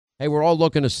Hey, we're all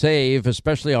looking to save,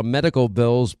 especially on medical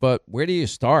bills, but where do you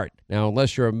start? Now,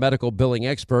 unless you're a medical billing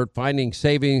expert, finding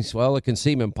savings, well, it can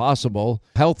seem impossible.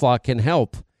 HealthLock can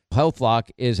help. HealthLock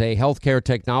is a healthcare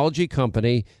technology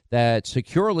company that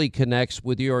securely connects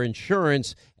with your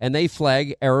insurance, and they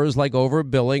flag errors like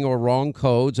overbilling or wrong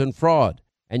codes and fraud.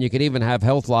 And you can even have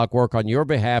HealthLock work on your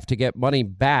behalf to get money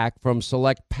back from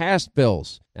select past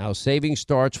bills. Now, saving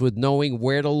starts with knowing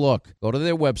where to look. Go to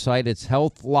their website. It's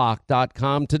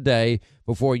healthlock.com today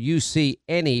before you see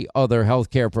any other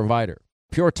healthcare provider.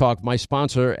 Pure Talk, my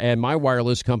sponsor and my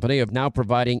wireless company, are now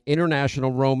providing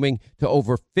international roaming to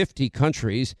over 50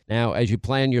 countries. Now, as you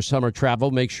plan your summer travel,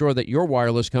 make sure that your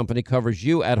wireless company covers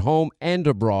you at home and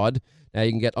abroad. Now,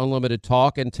 you can get unlimited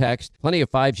talk and text, plenty of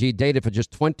 5G data for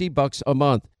just $20 a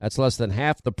month. That's less than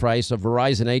half the price of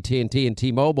Verizon, AT&T, and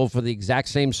T-Mobile for the exact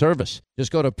same service.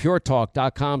 Just go to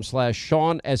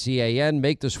puretalk.com/Sean, S-E-A-N.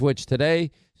 Make the switch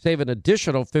today. Save an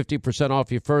additional 50%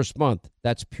 off your first month.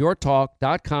 That's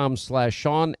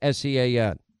puretalk.com/Sean,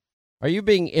 S-E-A-N. Are you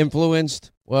being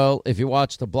influenced? Well, if you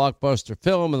watched a blockbuster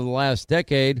film in the last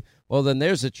decade, well, then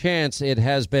there's a chance it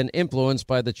has been influenced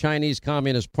by the Chinese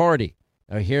Communist Party.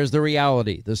 Now, here's the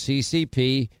reality. The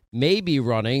CCP may be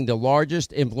running the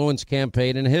largest influence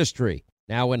campaign in history.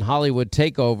 Now, in Hollywood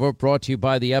Takeover, brought to you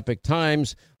by the Epoch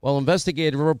Times, well,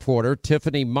 investigative reporter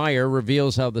Tiffany Meyer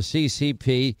reveals how the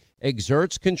CCP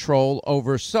exerts control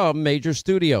over some major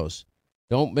studios.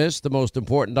 Don't miss the most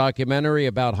important documentary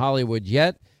about Hollywood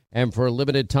yet. And for a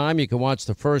limited time, you can watch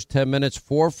the first 10 minutes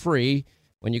for free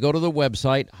when you go to the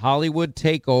website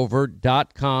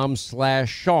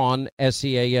hollywoodtakeover.com/Sean,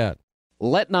 S-E-A-N.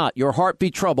 Let not your heart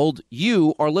be troubled.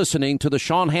 You are listening to the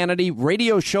Sean Hannity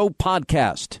Radio Show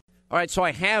podcast. All right, so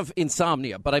I have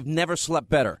insomnia, but I've never slept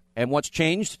better. And what's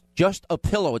changed? Just a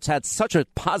pillow. It's had such a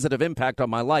positive impact on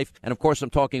my life. And, of course, I'm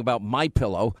talking about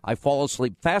MyPillow. I fall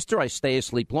asleep faster, I stay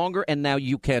asleep longer, and now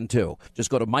you can, too. Just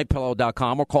go to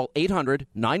MyPillow.com or call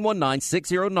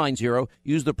 800-919-6090.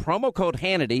 Use the promo code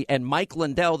Hannity, and Mike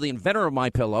Lindell, the inventor of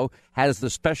MyPillow, has the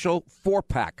special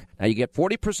 4-pack. Now, you get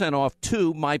 40% off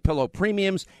 2 MyPillow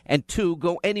Premiums and 2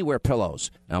 Go Anywhere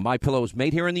pillows. Now, MyPillow is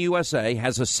made here in the USA,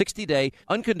 has a 60-day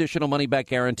unconditional money-back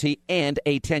guarantee, and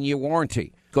a 10-year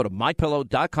warranty. Go to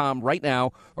MyPillow.com right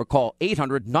now or call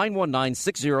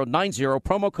 800-919-6090,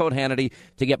 promo code Hannity,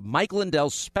 to get Mike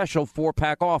Lindell's special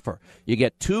 4-pack offer. You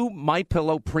get 2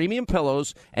 MyPillow premium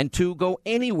pillows and 2 Go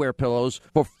Anywhere pillows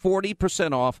for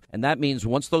 40% off. And that means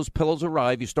once those pillows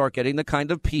arrive, you start getting the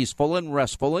kind of peaceful and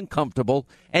restful and comfortable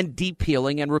and deep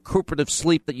healing and recuperative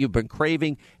sleep that you've been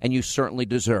craving and you certainly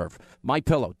deserve.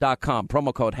 MyPillow.com,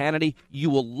 promo code Hannity. You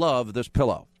will love this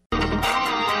pillow.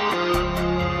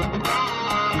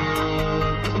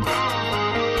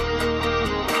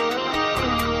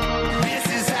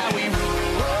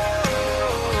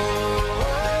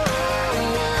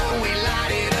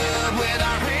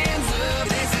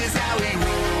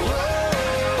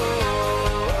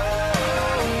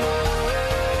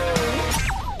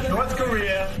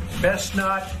 Best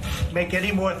not make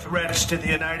any more threats to the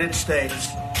United States.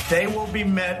 They will be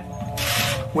met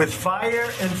with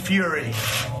fire and fury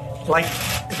like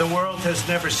the world has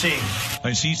never seen.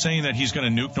 Is he saying that he's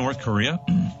going to nuke North Korea?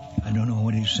 I don't know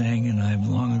what he's saying, and I've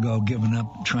long ago given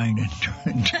up trying to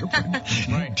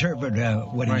interpret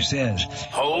what he says.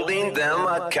 Holding them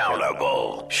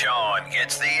accountable. Sean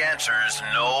gets the answers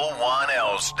no one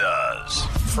else does.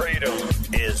 Freedom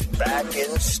is back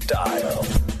in style.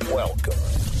 Welcome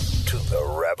to the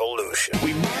revolution.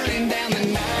 We burning down the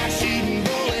night, shooting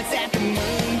bullets at the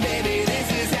moon, baby.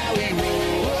 This is how we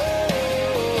roll.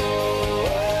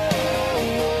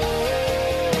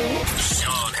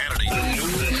 Sean Hannity.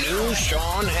 The new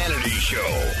Sean Hannity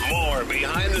Show. More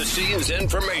behind-the-scenes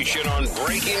information on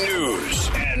breaking news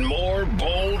and more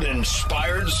bold,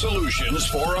 inspired solutions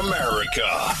for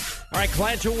America. All right,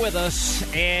 glad you're with us.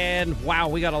 And, wow,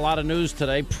 we got a lot of news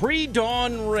today.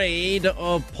 Pre-dawn raid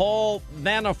of Paul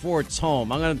Manafort's home.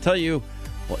 I'm going to tell you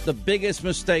what the biggest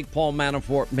mistake Paul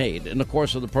Manafort made in the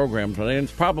course of the program today. And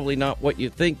it's probably not what you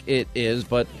think it is,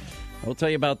 but I'll tell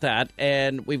you about that.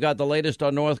 And we've got the latest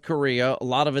on North Korea. A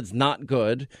lot of it's not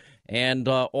good. And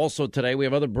also today we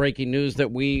have other breaking news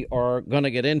that we are going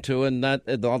to get into, and that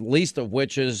the least of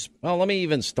which is, well, let me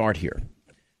even start here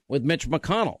with Mitch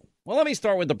McConnell. Well, let me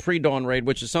start with the pre-dawn raid,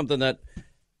 which is something that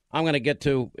I'm going to get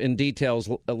to in details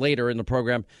later in the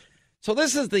program. So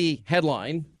this is the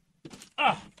headline.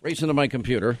 Racing to my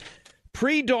computer.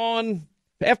 Pre-dawn,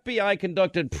 FBI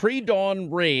conducted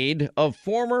pre-dawn raid of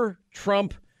former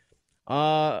Trump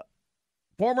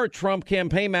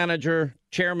campaign manager,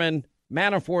 Chairman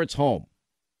Manafort's home.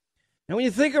 Now, when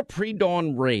you think of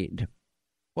pre-dawn raid,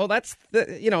 Well, that's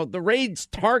the raid's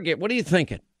target. What are you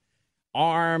thinking?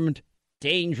 Armed,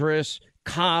 dangerous,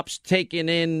 cops taking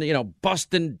in,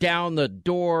 busting down the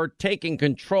door, taking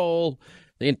control.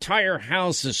 The entire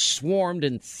house is swarmed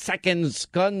in seconds,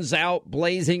 guns out,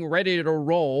 blazing, ready to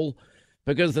roll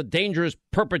because the dangerous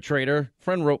perpetrator,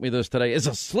 friend wrote me this today, is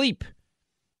asleep.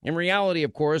 In reality,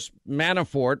 of course,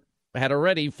 Manafort had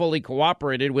already fully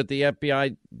cooperated with the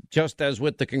FBI, just as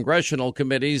with the congressional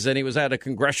committees, and he was at a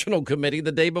congressional committee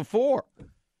the day before.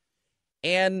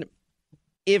 And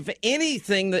if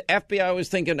anything, the FBI was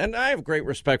thinking, and I have great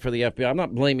respect for the FBI. I'm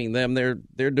not blaming them. They're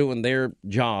doing their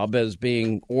job as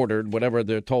being ordered, whatever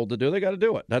they're told to do. They got to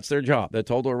do it. That's their job. They're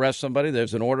told to arrest somebody.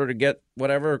 There's an order to get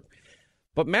whatever.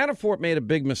 But Manafort made a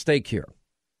big mistake here.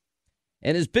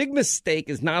 And his big mistake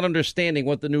is not understanding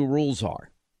what the new rules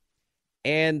are.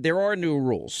 And there are new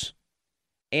rules.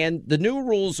 And the new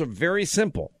rules are very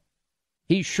simple.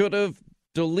 He should have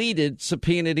deleted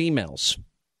subpoenaed emails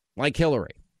like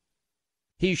Hillary.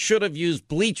 He should have used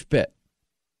BleachBit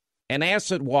and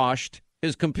acid washed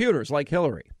his computers like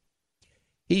Hillary.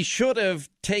 He should have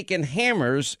taken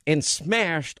hammers and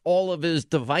smashed all of his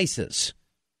devices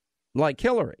like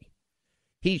Hillary.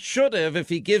 He should have, if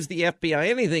he gives the FBI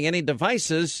anything, any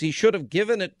devices, he should have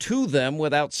given it to them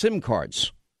without SIM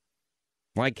cards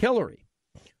like Hillary.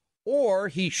 Or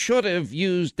he should have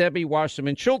used Debbie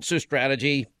Wasserman Schultz's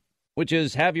strategy, which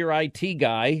is have your IT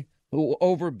guy who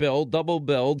overbilled, double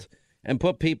billed, and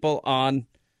put people on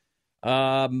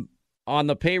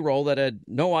the payroll that had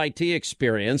no IT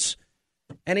experience.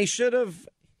 And he should have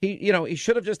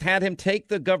just had him take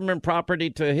the government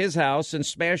property to his house and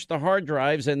smash the hard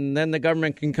drives, and then the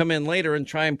government can come in later and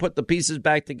try and put the pieces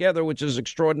back together, which is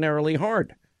extraordinarily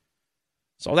hard.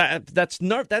 So that's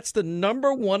the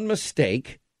number one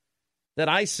mistake that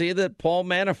I see that Paul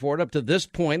Manafort up to this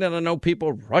point, and I know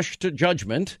people rush to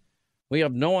judgment. We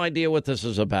have no idea what this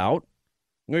is about.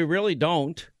 We really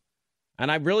don't.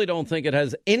 And I really don't think it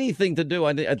has anything to do.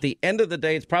 At the end of the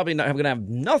day, it's probably not going to have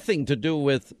nothing to do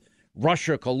with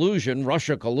Russia collusion,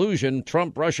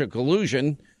 Trump-Russia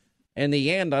collusion. In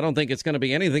the end, I don't think it's going to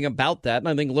be anything about that. And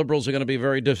I think liberals are going to be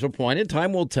very disappointed.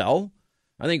 Time will tell.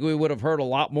 I think we would have heard a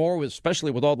lot more,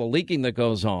 especially with all the leaking that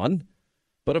goes on.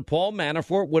 But if Paul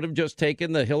Manafort would have just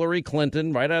taken the Hillary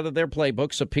Clinton right out of their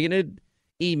playbook, subpoenaed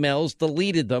emails,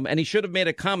 deleted them, and he should have made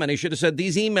a comment. He should have said,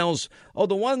 these emails,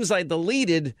 the ones I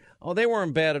deleted, they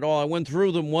weren't bad at all. I went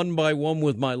through them one by one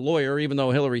with my lawyer, even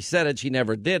though Hillary said it. She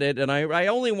never did it. And I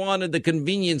only wanted the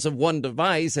convenience of one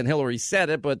device, and Hillary said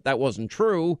it, but that wasn't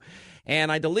true.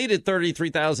 And I deleted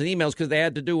 33,000 emails because they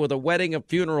had to do with a wedding, a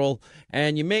funeral.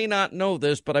 And you may not know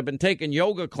this, but I've been taking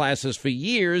yoga classes for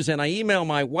years, and I email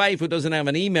my wife who doesn't have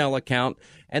an email account,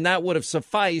 and that would have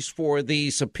sufficed for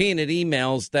the subpoenaed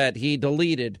emails that he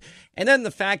deleted. And then the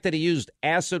fact that he used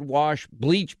acid wash,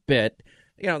 BleachBit,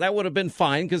 that would have been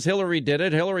fine because Hillary did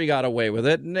it. Hillary got away with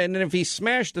it. And if he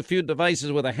smashed a few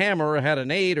devices with a hammer or had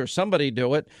an aide or somebody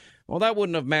do it, well, that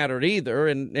wouldn't have mattered either.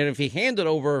 And if he handed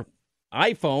over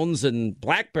iPhones and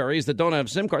Blackberries that don't have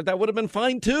SIM cards, that would have been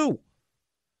fine, too.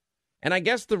 And I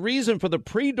guess the reason for the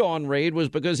pre-dawn raid was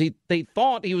because they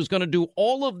thought he was going to do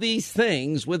all of these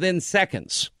things within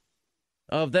seconds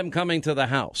of them coming to the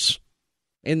house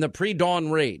in the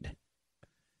pre-dawn raid.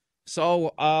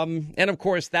 So, and of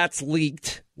course, that's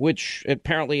leaked, which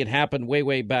apparently it happened way,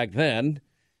 way back then.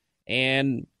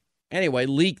 And anyway,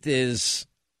 leaked is,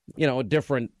 a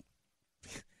different.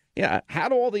 Yeah, how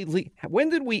do all these leak? When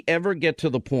did we ever get to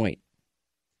the point?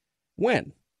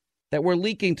 When? That we're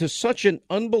leaking to such an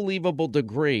unbelievable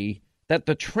degree that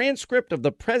the transcript of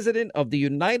the President of the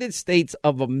United States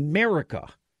of America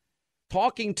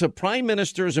talking to prime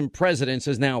ministers and presidents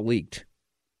is now leaked.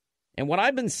 And what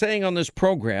I've been saying on this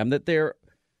program, that there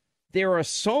are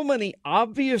so many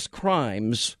obvious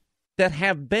crimes that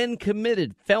have been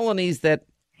committed, felonies that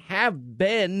have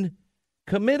been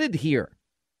committed here.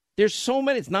 There's so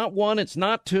many. It's not one, it's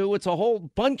not two, it's a whole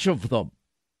bunch of them.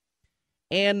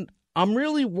 And I'm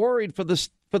really worried for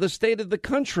the state of the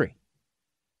country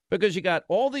because you got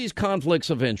all these conflicts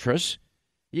of interest.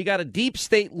 You got a deep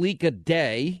state leak a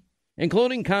day,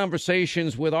 including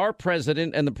conversations with our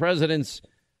president and the presidents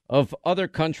of other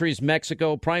countries,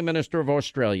 Mexico, Prime Minister of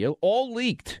Australia, all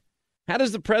leaked. How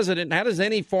does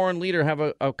any foreign leader have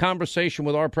a conversation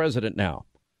with our president now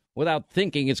without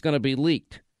thinking it's going to be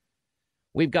leaked?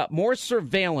 We've got more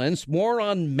surveillance, more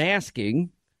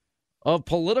unmasking of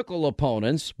political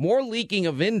opponents, more leaking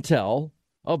of intel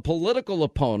of political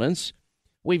opponents.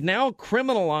 We've now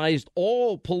criminalized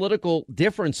all political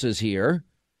differences here.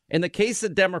 In the case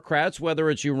of Democrats, whether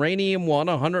it's Uranium One,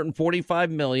 $145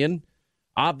 million,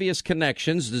 obvious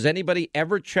connections. Does anybody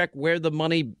ever check where the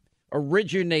money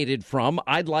originated from?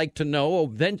 I'd like to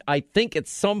know. Then I think at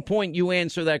some point you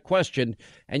answer that question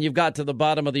and you've got to the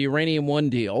bottom of the Uranium One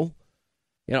deal.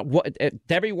 You know, what,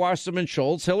 Debbie Wasserman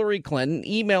Schultz, Hillary Clinton,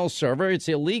 email server. It's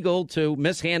illegal to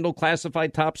mishandle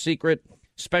classified top secret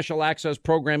special access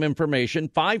program information.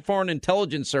 5 foreign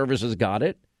intelligence services got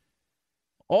it.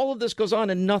 All of this goes on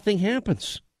and nothing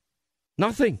happens.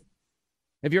 Nothing.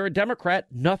 If you're a Democrat,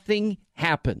 nothing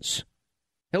happens.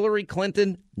 Hillary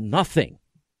Clinton, nothing.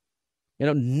 You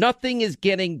know, nothing is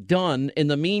getting done in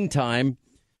the meantime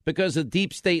because of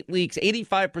deep state leaks.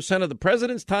 85% of the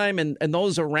president's time and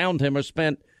those around him are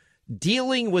spent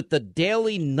dealing with the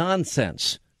daily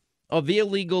nonsense of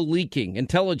illegal leaking,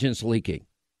 intelligence leaking.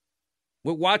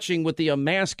 We're watching with the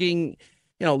unmasking.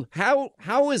 You know,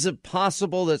 how is it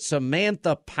possible that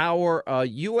Samantha Power, a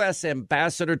U.S.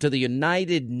 ambassador to the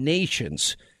United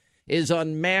Nations, is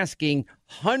unmasking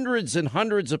hundreds and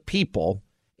hundreds of people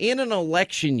in an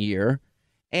election year,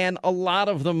 and a lot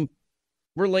of them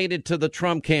related to the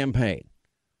Trump campaign?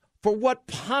 For what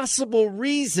possible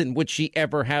reason would she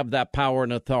ever have that power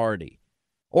and authority?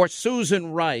 Or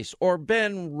Susan Rice, or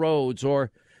Ben Rhodes,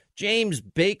 or James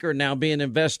Baker now being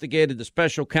investigated, the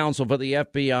special counsel for the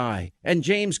FBI, and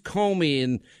James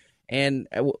Comey and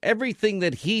everything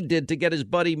that he did to get his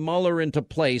buddy Mueller into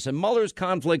place, and Mueller's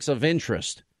conflicts of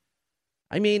interest.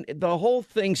 I mean, the whole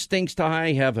thing stinks to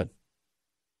high heaven.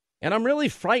 And I'm really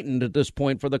frightened at this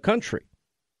point for the country.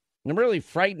 I'm really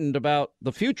frightened about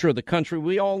the future of the country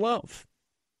we all love.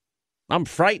 I'm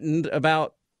frightened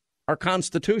about our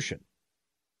Constitution.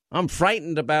 I'm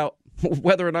frightened about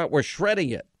whether or not we're shredding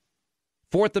it.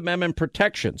 Fourth Amendment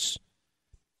protections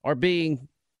are being,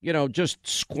 just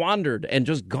squandered and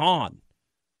just gone.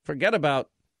 Forget about,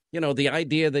 the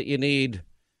idea that you need,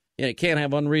 you can't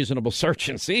have unreasonable search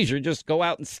and seizure. Just go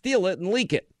out and steal it and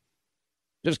leak it.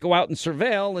 Just go out and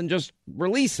surveil and just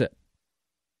release it.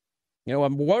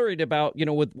 I'm worried about,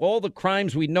 with all the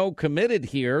crimes we know committed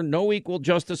here, no equal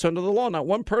justice under the law. Not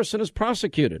one person is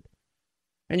prosecuted.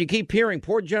 And you keep hearing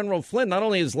poor General Flynn, not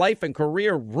only his life and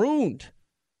career ruined,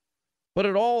 but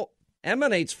it all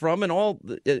emanates from, and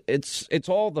it's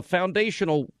all the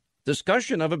foundational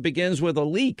discussion of it begins with a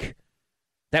leak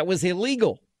that was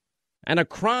illegal and a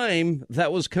crime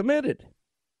that was committed.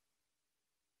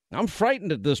 I'm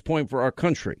frightened at this point for our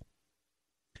country.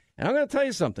 And I'm going to tell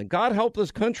you something. God help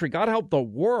this country. God help the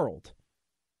world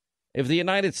if the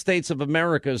United States of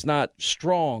America is not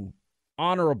strong,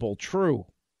 honorable, true.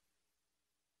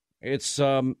 It's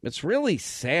really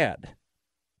sad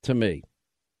to me.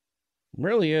 It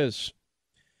really is.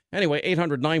 Anyway,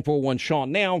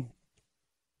 800-941-SEAN. Now,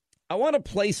 I want to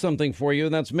play something for you,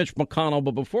 and that's Mitch McConnell.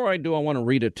 But before I do, I want to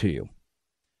read it to you.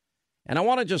 And I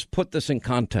want to just put this in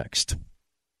context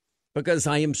because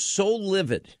I am so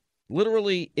livid.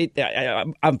 Literally,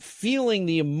 I'm feeling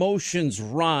the emotions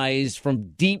rise from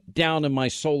deep down in my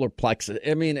solar plexus.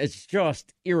 I mean, it's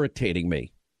just irritating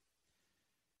me.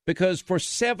 Because for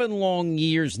 7 long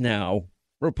years now,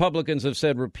 Republicans have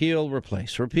said repeal,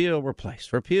 replace, repeal,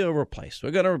 replace, repeal, replace.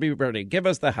 We're going to be ready. Give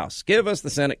us the House. Give us the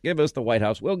Senate. Give us the White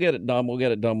House. We'll get it done. We'll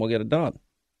get it done. We'll get it done.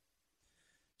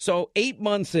 So 8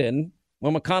 months in,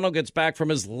 when McConnell gets back from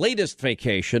his latest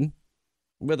vacation,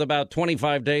 with about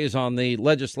 25 days on the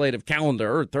legislative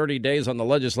calendar, or 30 days on the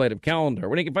legislative calendar,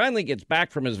 when he finally gets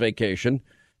back from his vacation,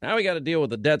 now we got to deal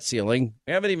with the debt ceiling.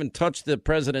 We haven't even touched the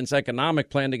president's economic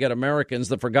plan to get Americans,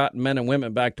 the forgotten men and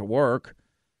women, back to work,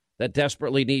 that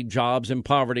desperately need jobs in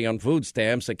poverty on food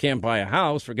stamps, that can't buy a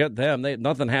house. Forget them.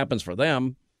 Nothing happens for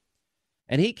them.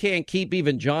 And he can't keep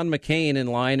even John McCain in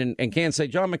line and can't say,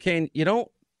 John McCain, you don't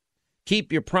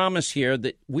keep your promise here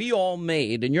that we all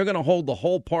made, and you're going to hold the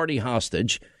whole party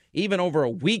hostage, even over a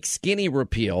weak, skinny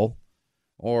repeal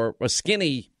or a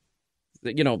skinny,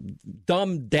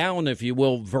 dumbed down, if you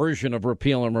will, version of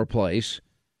repeal and replace.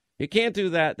 You can't do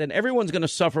that. Then everyone's going to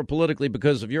suffer politically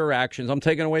because of your actions. I'm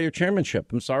taking away your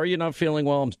chairmanship. I'm sorry you're not feeling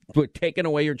well. We're taking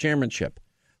away your chairmanship.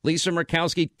 Lisa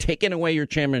Murkowski, taking away your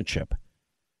chairmanship.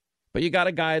 But you got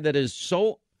a guy that is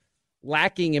so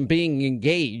lacking in being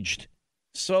engaged,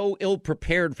 so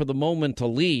ill-prepared for the moment to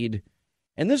lead.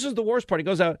 And this is the worst part. He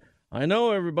goes out, I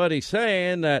know everybody's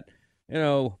saying that,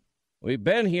 we've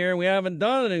been here and we haven't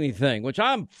done anything, which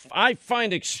I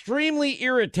find extremely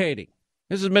irritating.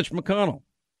 This is Mitch McConnell.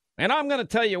 And I'm going to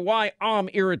tell you why I'm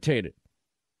irritated.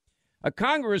 A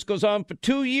Congress goes on for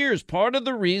 2 years. Part of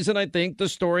the reason I think the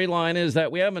storyline is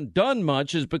that we haven't done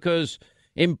much is because,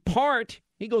 in part,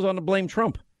 he goes on to blame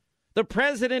Trump. The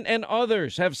president and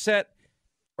others have set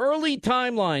early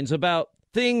timelines about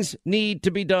things need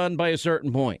to be done by a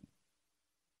certain point.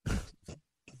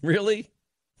 Really?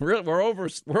 We're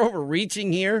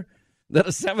overreaching here. That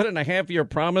a 7.5-year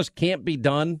promise can't be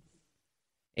done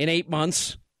in 8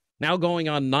 months. Now going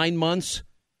on 9 months.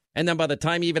 And then by the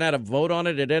time you even had a vote on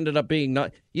it, it ended up being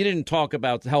not. You didn't talk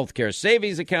about health care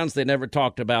savings accounts. They never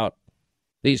talked about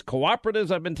these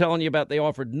cooperatives I've been telling you about. They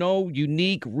offered no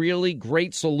unique, really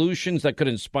great solutions that could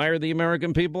inspire the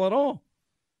American people at all.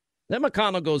 Then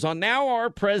McConnell goes on. Now our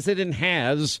president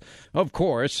has, of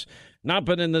course, not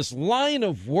been in this line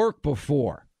of work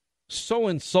before. So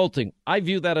insulting. I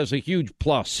view that as a huge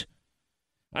plus.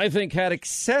 I think had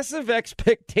excessive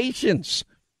expectations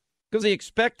because he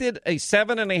expected a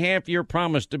 7.5-year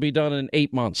promise to be done in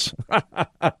 8 months.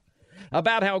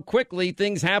 About how quickly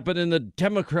things happen in the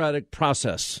democratic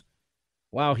process.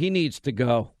 Wow, he needs to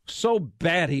go. So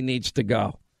bad he needs to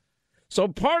go. So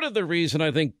part of the reason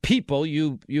I think people,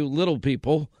 you little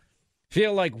people,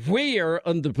 feel like we are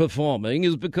underperforming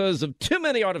is because of too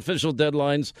many artificial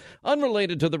deadlines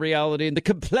unrelated to the reality and the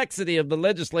complexity of the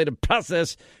legislative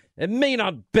process and may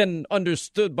not have been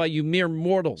understood by you mere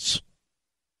mortals.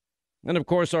 And, of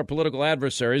course, our political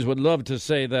adversaries would love to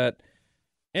say that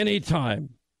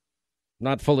anytime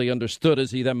not fully understood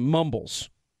as he then mumbles.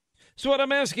 So what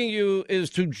I'm asking you is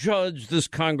to judge this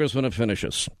Congress when it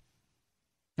finishes.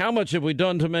 How much have we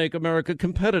done to make America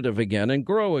competitive again and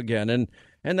grow again? And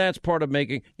that's part of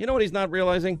making. You know what he's not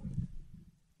realizing?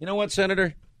 You know what,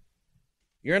 Senator?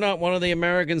 You're not one of the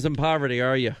Americans in poverty,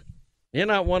 are you? You're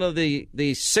not one of the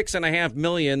 6.5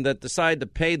 million that decide to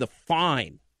pay the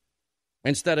fine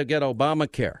instead of get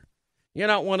Obamacare. You're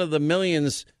not one of the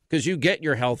millions, because you get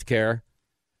your health care,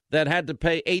 that had to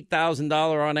pay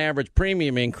 $8,000 on average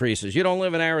premium increases. You don't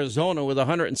live in Arizona with a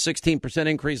 116%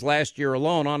 increase last year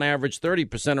alone, on average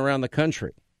 30% around the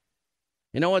country.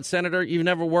 You know what, Senator? You've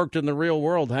never worked in the real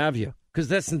world, have you? Because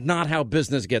that's not how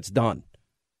business gets done.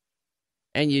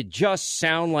 And you just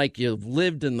sound like you've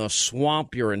lived in the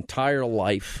swamp your entire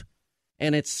life.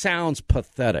 And it sounds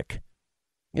pathetic.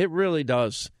 It really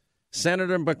does.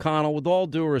 Senator McConnell, with all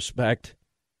due respect,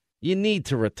 you need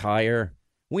to retire.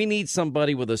 We need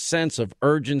somebody with a sense of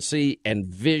urgency and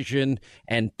vision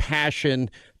and passion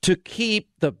to keep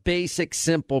the basic,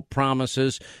 simple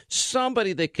promises.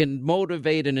 Somebody that can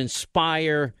motivate and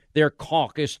inspire their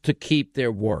caucus to keep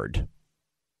their word.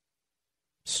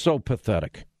 So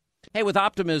pathetic. Hey, with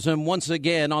optimism once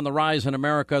again on the rise in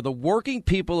America, the working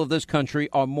people of this country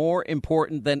are more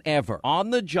important than ever. On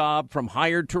the Job from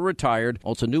Hired to Retired.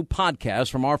 Well, it's a new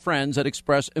podcast from our friends at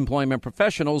Express Employment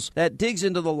Professionals that digs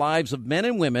into the lives of men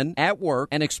and women at work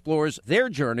and explores their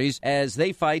journeys as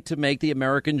they fight to make the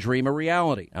American dream a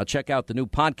reality. Now, check out the new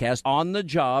podcast, On the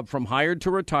Job from Hired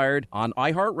to Retired, on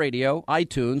iHeartRadio,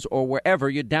 iTunes, or wherever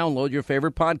you download your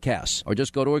favorite podcasts. Or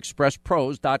just go to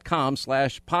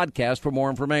expresspros.com/podcast for more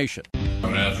information. I'm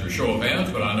going to ask for a show of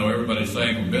hands, but I know everybody's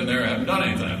saying we've been there, haven't done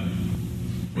anything,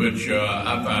 which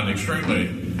I find extremely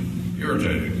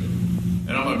irritating.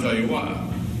 And I'm going to tell you why.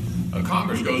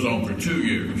 Congress goes on for 2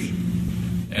 years.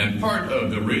 And part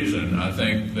of the reason I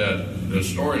think that the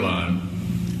storyline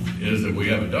is that we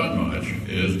haven't done much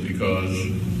is because,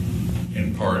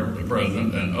 in part, the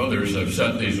president and others have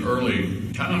set these early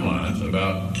timelines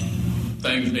about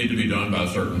things need to be done by a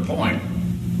certain point.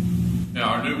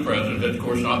 Now, our new president had, of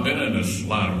course, not been in this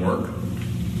line of work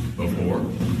before,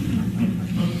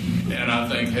 and I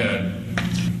think had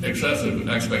excessive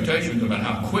expectations about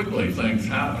how quickly things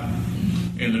happen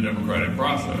in the democratic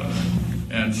process.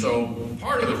 And so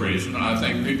part of the reason I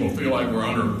think people feel like we're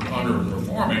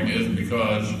underperforming is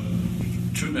because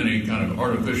too many kind of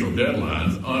artificial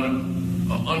deadlines,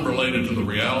 unrelated to the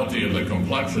reality of the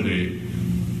complexity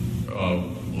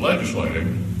of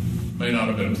legislating, may not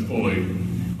have been fully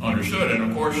understood. And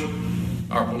of course,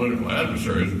 our political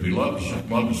adversaries would love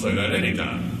to say that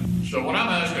anytime. So what I'm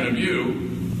asking of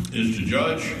you is to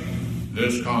judge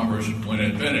this Congress when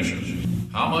it finishes.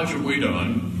 How much have we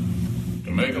done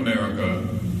to make America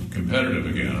competitive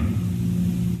again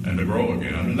and to grow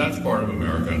again? And that's part of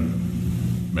America,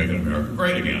 making America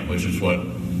great again, which is what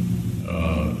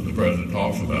the president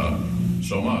talks about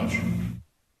so much.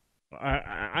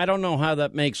 I don't know how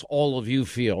that makes all of you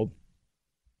feel.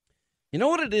 You know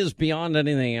what it is beyond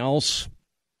anything else?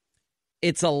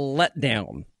 It's a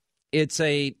letdown. It's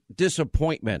a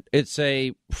disappointment. It's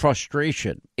a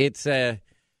frustration.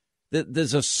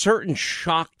 There's a certain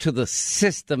shock to the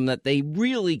system that they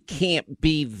really can't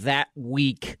be that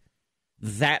weak,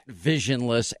 that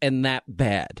visionless, and that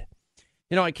bad.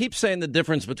 You know, I keep saying the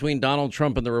difference between Donald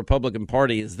Trump and the Republican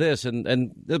Party is this,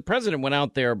 and the president went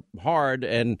out there hard,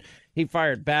 and he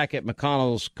fired back at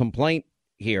McConnell's complaint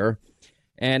here.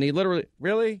 And he literally,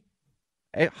 really?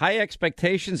 High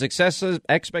expectations, excessive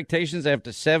expectations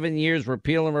after 7 years,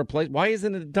 repeal and replace. Why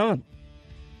isn't it done?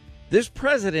 This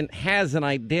president has an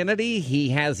identity. He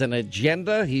has an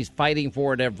agenda. He's fighting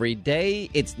for it every day.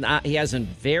 He hasn't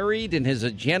varied in his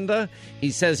agenda.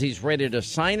 He says he's ready to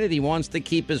sign it. He wants to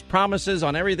keep his promises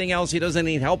on everything else he doesn't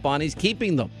need help on. He's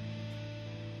keeping them.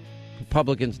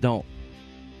 Republicans don't.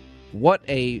 What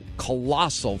a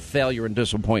colossal failure and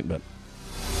disappointment.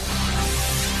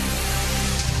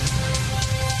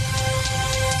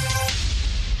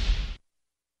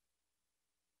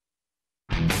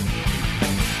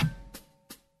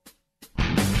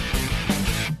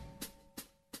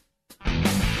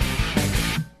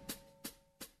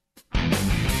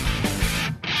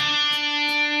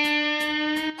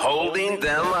 Holding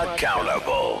them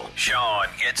accountable. Sean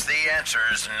gets the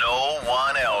answers no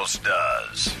one else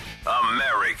does.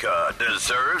 America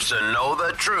deserves to know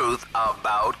the truth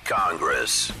about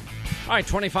Congress. All right,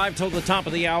 25 till the top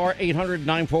of the hour,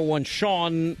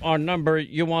 800-941-SEAN, our number.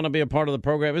 You want to be a part of the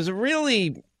program. Is it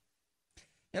really,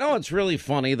 it's really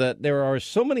funny that there are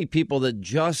so many people that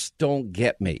just don't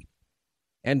get me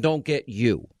and don't get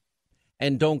you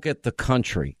and don't get the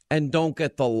country and don't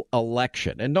get the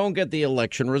election and don't get the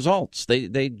election results.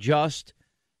 They just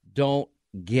don't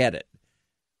get it.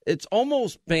 It's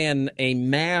almost been a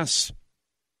mass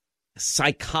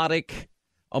psychotic,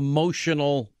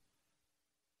 emotional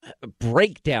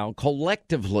breakdown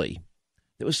collectively.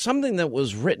 There was something that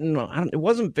was written. It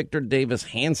wasn't Victor Davis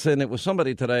Hanson. It was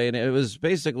somebody today, and it was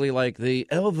basically like the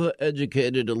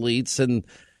over-educated elites, and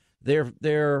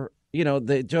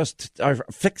they just are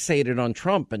fixated on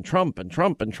Trump and Trump and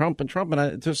Trump and Trump and Trump,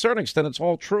 and to a certain extent, it's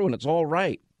all true and it's all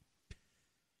right.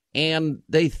 And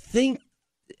they think.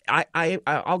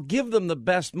 I'll give them the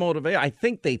best motivation. I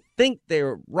think they think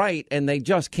they're right, and they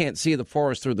just can't see the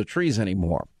forest through the trees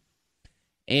anymore.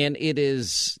 And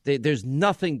there's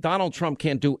nothing. Donald Trump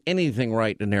can't do anything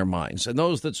right in their minds, and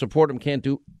those that support him can't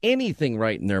do anything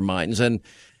right in their minds. And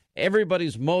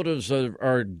everybody's motives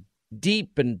are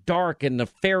deep and dark and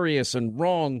nefarious and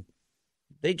wrong.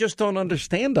 They just don't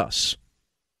understand us.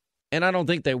 And I don't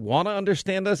think they want to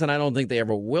understand us, and I don't think they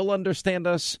ever will understand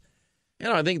us.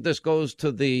 I think this goes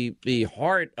to the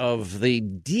heart of the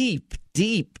deep,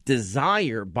 deep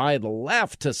desire by the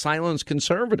left to silence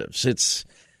conservatives. This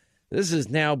is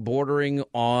now bordering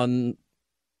on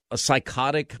a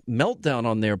psychotic meltdown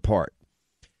on their part.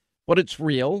 But it's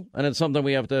real, and it's something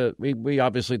we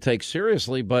obviously take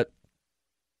seriously. But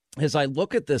as I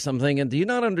look at this, I'm thinking, do you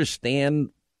not understand?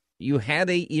 You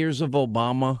had 8 years of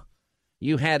Obama.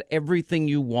 You had everything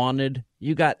you wanted.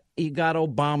 You got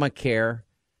Obamacare.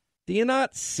 Do you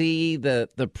not see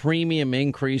the premium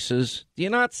increases? Do you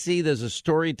not see there's a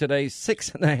story today,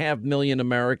 6.5 million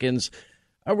Americans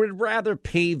would rather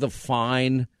pay the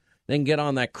fine than get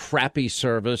on that crappy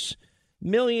service.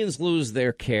 Millions lose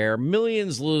their care.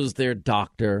 Millions lose their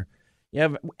doctor. You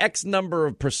have X number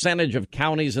of percentage of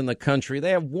counties in the country.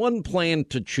 They have one plan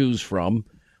to choose from.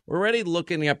 We're already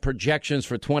looking at projections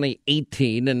for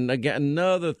 2018 and again,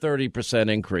 another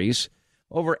 30% increase.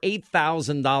 Over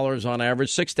 $8,000 on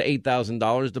average, $6,000 to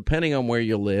 $8,000, depending on where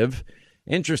you live.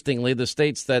 Interestingly, the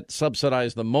states that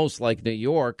subsidize the most, like New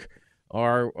York,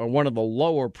 are one of the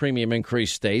lower premium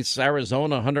increase states.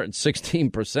 Arizona,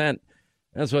 116%.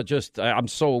 That's what I'm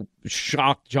so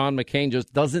shocked. John McCain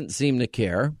just doesn't seem to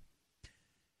care.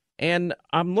 And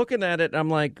I'm looking at it, and I'm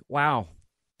like, wow,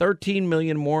 13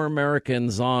 million more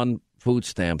Americans on food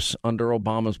stamps under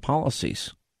Obama's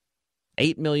policies.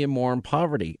 8 million more in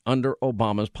poverty under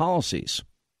Obama's policies.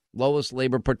 Lowest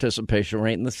labor participation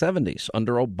rate in the 70s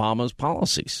under Obama's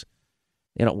policies.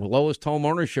 Lowest home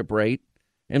ownership rate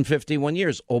in 51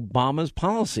 years. Obama's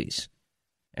policies.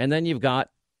 And then you've got,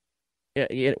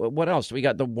 what else? We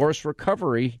got the worst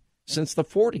recovery since the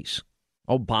 40s.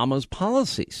 Obama's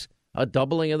policies. A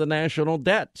doubling of the national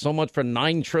debt. So much for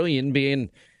 $9 trillion being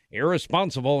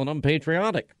irresponsible and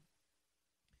unpatriotic.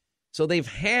 So they've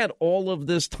had all of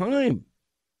this time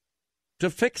to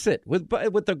fix it with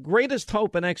the greatest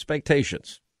hope and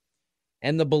expectations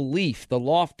and the belief, the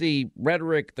lofty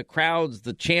rhetoric, the crowds,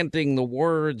 the chanting, the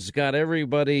words got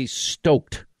everybody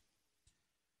stoked.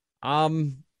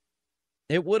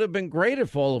 It would have been great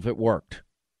if all of it worked.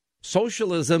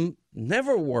 Socialism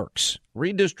never works.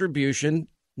 Redistribution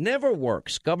never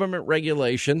works. Government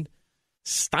regulation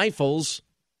stifles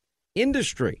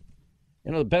industry.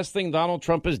 The best thing Donald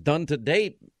Trump has done to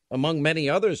date, among many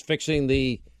others, fixing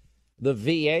the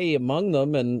VA among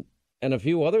them and a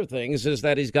few other things, is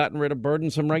that he's gotten rid of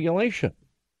burdensome regulation.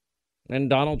 And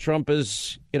Donald Trump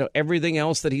is, everything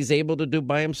else that he's able to do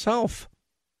by himself.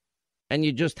 And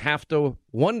you just have to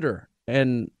wonder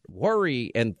and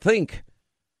worry and think,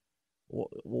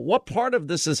 What part of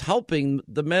this is helping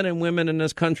the men and women in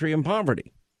this country in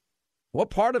poverty? What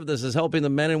part of this is helping the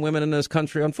men and women in this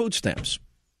country on food stamps?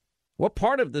 What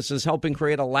part of this is helping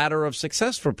create a ladder of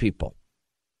success for people?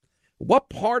 What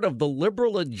part of the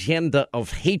liberal agenda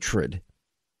of hatred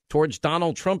towards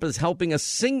Donald Trump is helping a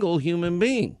single human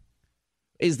being?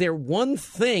 Is there one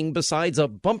thing besides a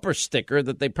bumper sticker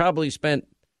that they probably spent,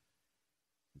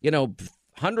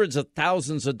 hundreds of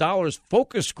thousands of dollars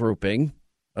focus grouping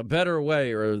a better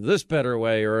way or this better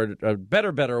way or a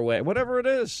better way, whatever it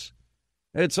is?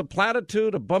 It's a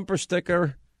platitude, a bumper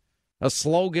sticker, a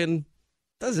slogan.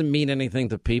 Doesn't mean anything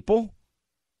to people.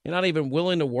 You're not even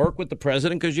willing to work with the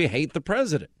president because you hate the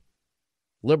president.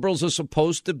 Liberals are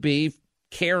supposed to be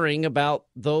caring about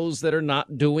those that are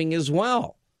not doing as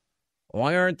well.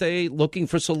 Why aren't they looking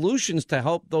for solutions to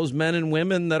help those men and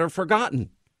women that are forgotten?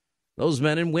 Those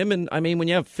men and women, I mean, when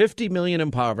you have 50 million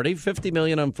in poverty, 50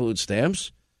 million on food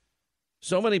stamps,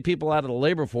 so many people out of the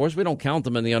labor force, we don't count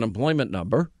them in the unemployment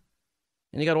number.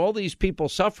 And you got all these people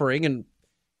suffering. And,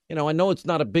 I know it's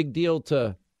not a big deal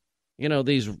to,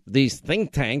 these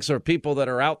think tanks or people that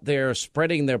are out there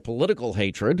spreading their political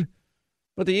hatred.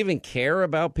 But do you even care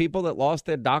about people that lost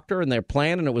their doctor and their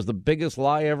plan and it was the biggest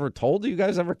lie ever told? Do you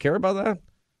guys ever care about that?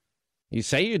 You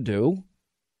say you do.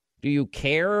 Do you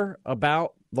care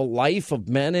about the life of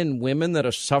men and women that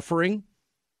are suffering?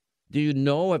 Do you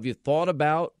know, have you thought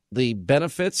about the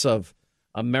benefits of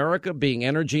America being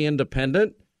energy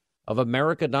independent, of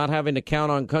America not having to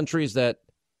count on countries that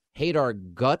hate our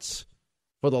guts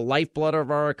for the lifeblood of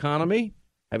our economy?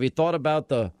 Have you thought about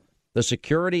the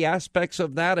security aspects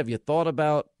of that? Have you thought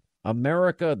about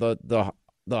America,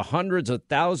 the hundreds of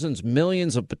thousands,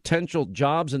 millions of potential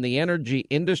jobs in the energy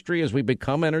industry as we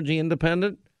become energy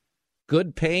independent?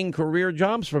 Good paying career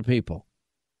jobs for people.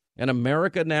 And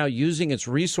America now using its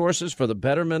resources for the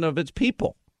betterment of its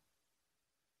people.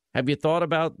 Have you thought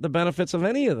about the benefits of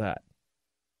any of that?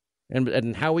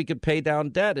 And how we could pay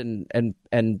down debt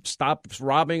and stop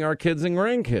robbing our kids and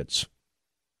grandkids?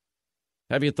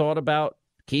 Have you thought about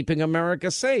keeping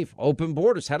America safe? Open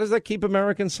borders. How does that keep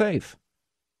Americans safe?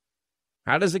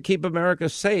 How does it keep America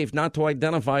safe not to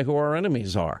identify who our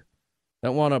enemies are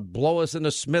that want to blow us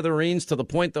into smithereens to the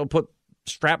point they'll put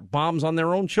strap bombs on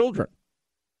their own children?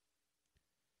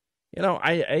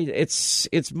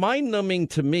 It's mind-numbing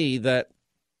to me that,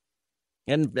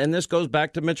 and this goes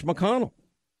back to Mitch McConnell.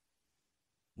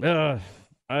 I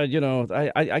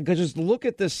could just look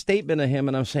at this statement of him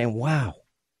and I'm saying, wow,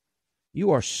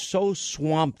 you are so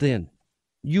swamped in.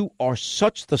 You are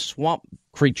such the swamp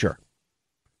creature.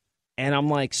 And I'm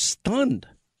like stunned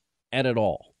at it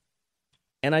all.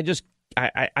 And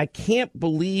I can't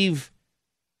believe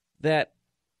that,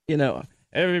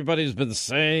 everybody's been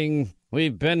saying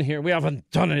we've been here. We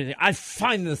haven't done anything. I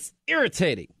find this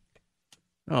irritating.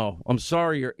 Oh, I'm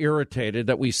sorry you're irritated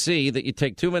that we see that you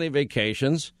take too many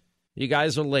vacations. You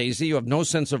guys are lazy. You have no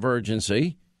sense of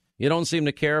urgency. You don't seem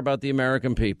to care about the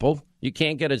American people. You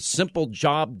can't get a simple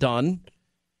job done.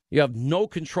 You have no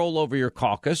control over your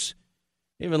caucus.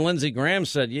 Even Lindsey Graham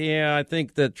said, yeah, I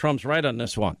think that Trump's right on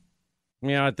this one.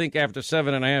 Yeah, I think after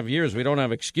 7.5 years, we don't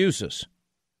have excuses.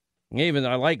 Even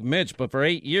I like Mitch, but for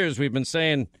 8 years, we've been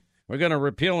saying we're going to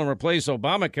repeal and replace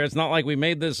Obamacare. It's not like we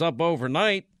made this up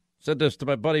overnight. Said this to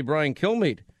my buddy Brian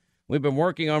Kilmeade. We've been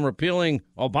working on repealing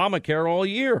Obamacare all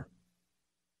year.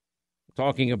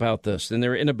 Talking about this and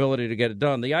their inability to get it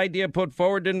done. The idea put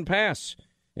forward didn't pass.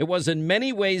 It was in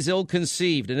many ways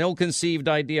ill-conceived, an ill-conceived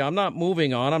idea. I'm not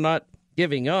moving on. I'm not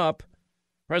giving up.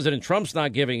 President Trump's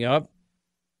not giving up.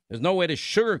 There's no way to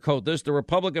sugarcoat this. The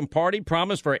Republican Party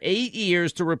promised for 8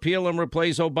 years to repeal and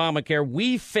replace Obamacare.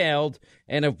 We failed,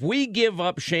 and if we give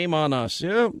up, shame on us.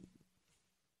 Yeah.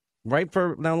 Right?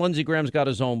 Now, Lindsey Graham's got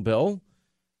his own bill.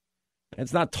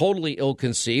 It's not totally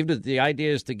ill-conceived. The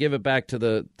idea is to give it back to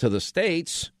the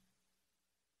states.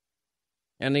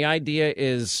 And the idea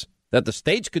is that the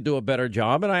states could do a better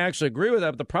job, and I actually agree with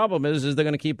that. But the problem is they're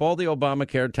going to keep all the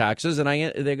Obamacare taxes, and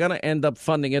they're going to end up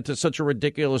funding it to such a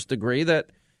ridiculous degree that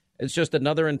it's just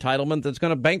another entitlement that's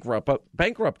going to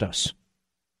bankrupt us.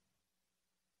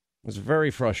 It's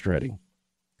very frustrating.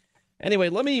 Anyway,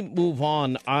 let me move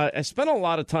on. I spent a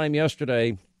lot of time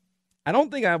yesterday. I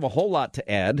don't think I have a whole lot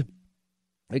to add,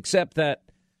 except that,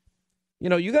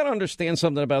 you got to understand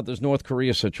something about this North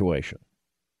Korea situation.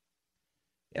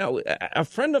 A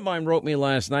friend of mine wrote me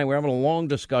last night. We're having a long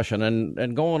discussion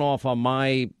and going off on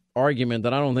my argument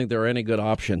that I don't think there are any good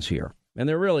options here. And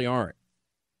there really aren't.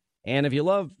 And if you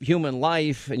love human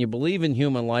life and you believe in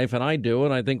human life, and I do,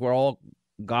 and I think we're all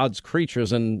God's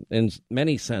creatures in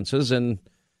many senses, and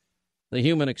the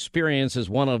human experience is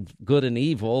one of good and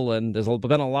evil, and there's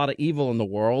been a lot of evil in the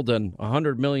world, and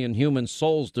 100 million human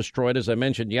souls destroyed, as I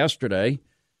mentioned yesterday,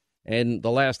 in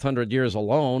the last 100 years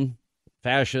alone.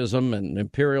 Fascism and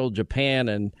Imperial Japan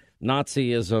and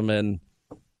Nazism and,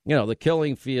 the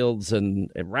killing fields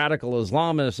and radical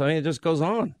Islamists. I mean, it just goes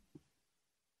on.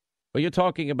 But you're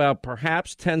talking about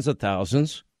perhaps tens of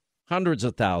thousands, hundreds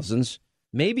of thousands,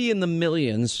 maybe in the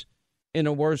millions in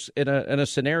a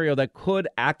scenario that could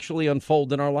actually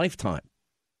unfold in our lifetime.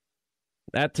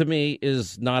 That, to me,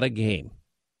 is not a game.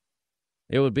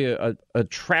 It would be a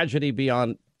tragedy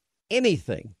beyond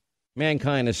anything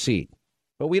mankind has seen.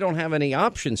 But we don't have any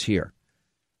options here.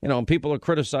 And people are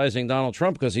criticizing Donald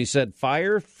Trump because he said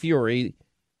fire, fury,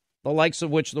 the likes of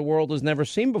which the world has never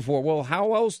seen before. Well,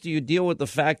 how else do you deal with the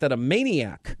fact that a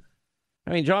maniac?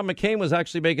 I mean, John McCain was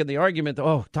actually making the argument,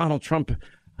 Donald Trump,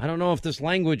 I don't know if this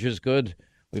language is good.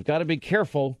 We've got to be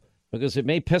careful because it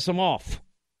may piss him off.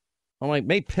 I'm like,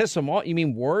 may piss him off? You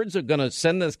mean words are going to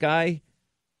send this guy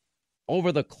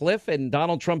over the cliff and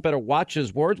Donald Trump better watch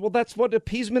his words? Well, that's what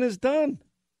appeasement has done.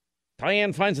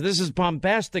 Dianne finds this is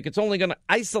bombastic. It's only going to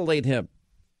isolate him.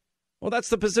 Well, that's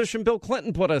the position Bill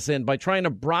Clinton put us in by trying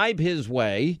to bribe his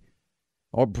way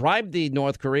or bribe the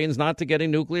North Koreans not to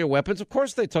getting nuclear weapons. Of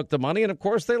course they took the money, and of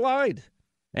course they lied.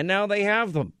 And now they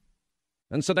have them.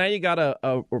 And so now you got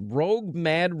a rogue,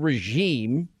 mad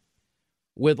regime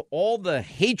with all the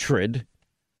hatred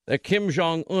that Kim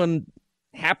Jong-un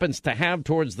happens to have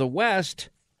towards the West.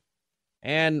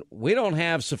 And we don't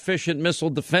have sufficient missile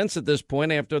defense at this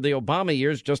point after the Obama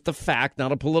years, just a fact,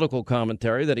 not a political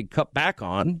commentary that he cut back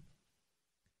on.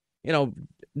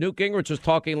 Newt Gingrich was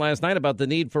talking last night about the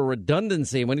need for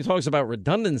redundancy. When he talks about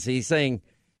redundancy, he's saying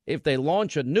if they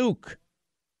launch a nuke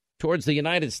towards the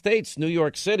United States, New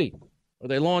York City, or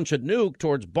they launch a nuke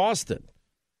towards Boston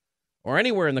or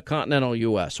anywhere in the continental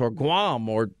U.S. or Guam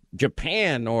or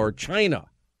Japan or China,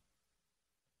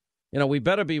 we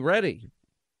better be ready.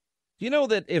 Do you know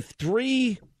that if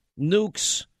 3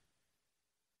 nukes,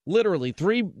 literally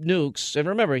 3 nukes, and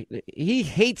remember, he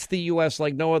hates the U.S.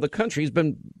 like no other country.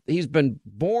 He's been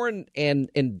born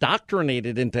and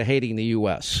indoctrinated into hating the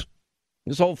U.S.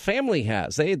 His whole family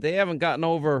has. They haven't gotten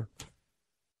over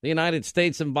the United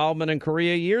States' involvement in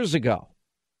Korea years ago.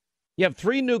 You have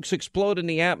 3 nukes explode in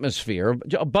the atmosphere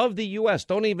above the U.S.,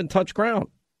 don't even touch ground.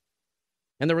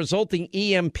 And the resulting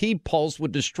EMP pulse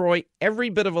would destroy every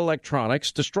bit of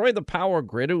electronics, destroy the power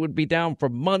grid. It would be down for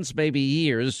months, maybe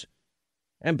years,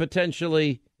 and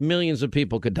potentially millions of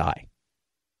people could die.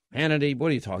 Hannity,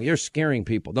 what are you talking? You're scaring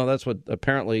people. No, that's what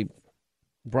apparently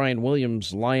Brian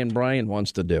Williams, Lion Brian,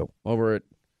 wants to do over at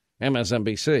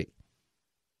MSNBC.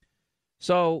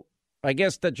 So I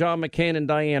guess that John McCain and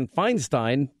Dianne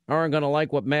Feinstein aren't going to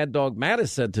like what Mad Dog Mattis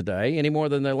said today any more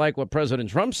than they like what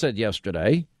President Trump said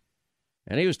yesterday.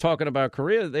 And he was talking about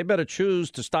Korea. They better choose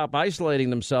to stop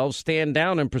isolating themselves, stand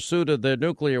down in pursuit of their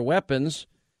nuclear weapons.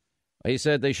 He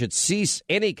said they should cease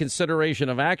any consideration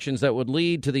of actions that would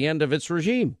lead to the end of its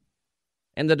regime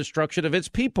and the destruction of its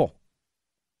people.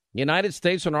 The United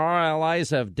States and our allies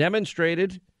have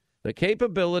demonstrated the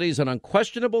capabilities and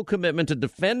unquestionable commitment to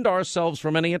defend ourselves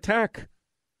from any attack.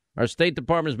 Our State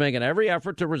Department is making every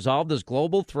effort to resolve this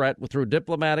global threat through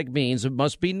diplomatic means. It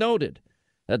must be noted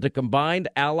that the combined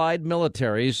allied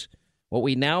militaries, what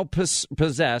we now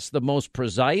possess, the most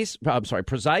precise,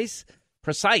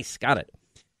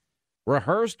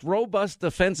 rehearsed, robust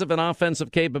defensive and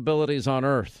offensive capabilities on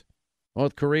Earth.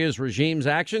 North Korea's regime's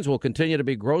actions will continue to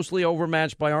be grossly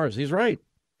overmatched by ours. He's right.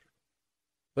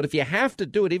 But if you have to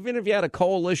do it, even if you had a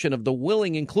coalition of the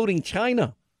willing, including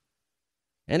China,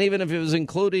 and even if it was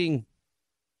including,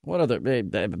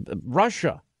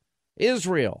 Russia,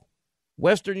 Israel,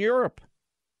 Western Europe,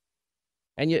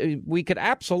 and we could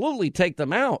absolutely take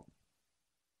them out.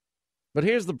 But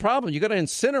here's the problem. You're going to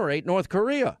incinerate North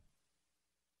Korea.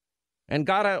 And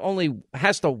God only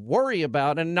has to worry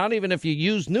about, and not even if you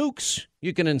use nukes,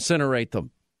 you can incinerate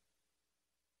them.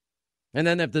 And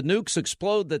then if the nukes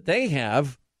explode that they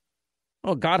have,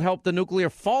 God help the nuclear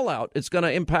fallout. It's going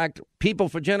to impact people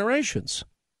for generations.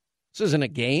 This isn't a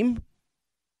game.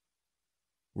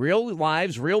 Real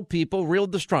lives, real people, real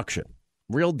destruction,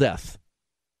 real death.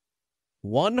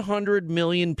 100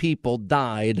 million people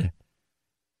died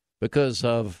because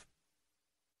of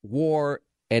war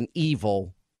and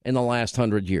evil in the last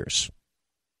 100 years.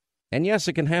 And yes,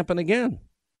 it can happen again.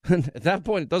 At that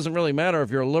point, it doesn't really matter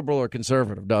if you're a liberal or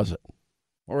conservative, does it?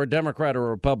 Or a Democrat or a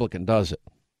Republican, does it?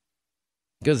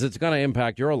 Because it's going to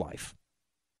impact your life.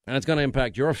 And it's going to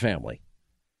impact your family.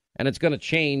 And it's going to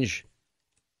change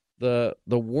the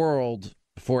world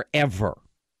forever.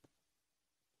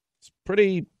 It's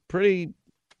pretty pretty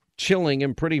chilling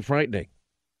and pretty frightening.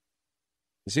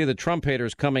 You see the Trump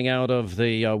haters coming out of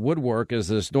the woodwork as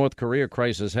this North Korea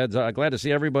crisis heads up. Glad to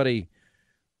see everybody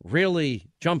really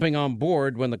jumping on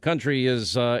board when the country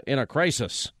is in a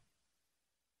crisis.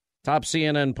 Top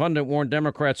CNN pundit warned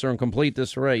Democrats are in complete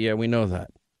disarray. Yeah, we know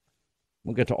that.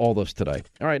 We'll get to all this today.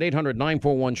 All right,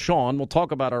 800-941-SEAN. We'll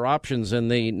talk about our options in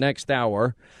the next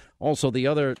hour. Also, the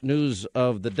other news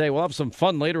of the day. We'll have some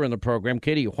fun later in the program.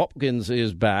 Katie Hopkins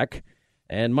is back.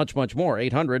 And much, much more.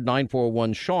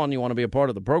 800-941-SEAN. You want to be a part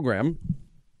of the program?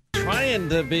 I'm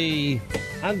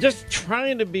just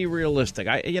trying to be realistic.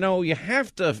 You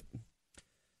have to.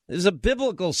 There's a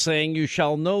biblical saying, you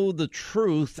shall know the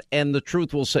truth, and the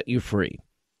truth will set you free.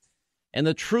 And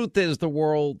the truth is the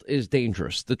world is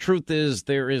dangerous. The truth is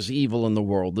there is evil in the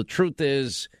world. The truth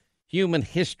is human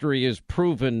history has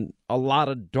proven a lot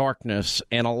of darkness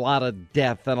and a lot of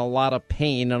death and a lot of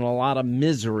pain and a lot of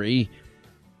misery.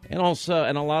 And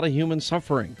a lot of human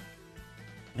suffering.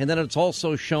 And then it's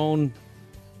also shown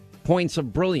points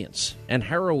of brilliance and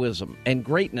heroism and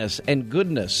greatness and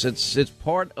goodness. It's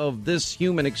part of this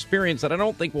human experience that I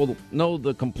don't think we'll know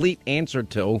the complete answer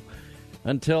to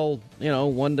until,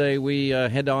 one day we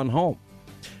head on home.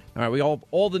 All right,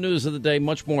 all the news of the day,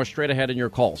 much more straight ahead in your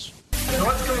calls.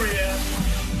 North Korea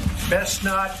best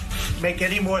not make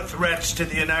any more threats to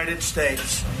the United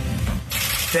States.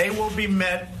 They will be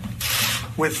met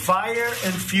with fire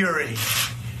and fury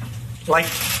like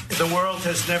the world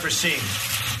has never seen.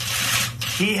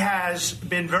 He has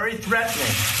been very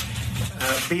threatening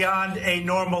beyond a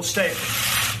normal statement.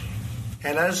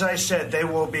 And as I said, they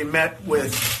will be met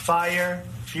with fire,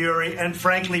 fury, and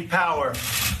frankly power,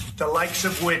 the likes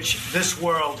of which this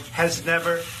world has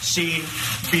never seen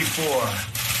before.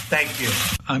 Thank you.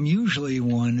 I'm usually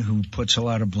one who puts a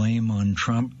lot of blame on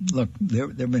Trump. Look, there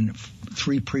have been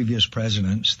 3 previous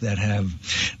presidents that have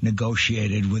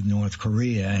negotiated with North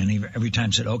Korea, and every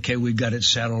time said, okay, we've got it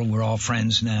settled, we're all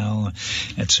friends now,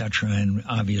 etc., and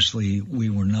obviously we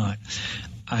were not.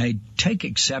 I take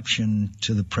exception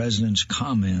to the president's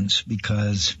comments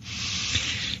because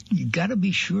you got to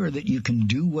be sure that you can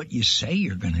do what you say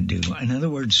you're going to do. In other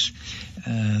words,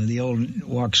 the old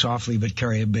walk softly but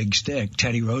carry a big stick,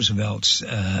 Teddy Roosevelt's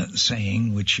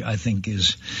saying, which I think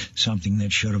is something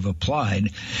that should have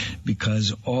applied,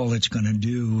 because all it's going to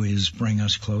do is bring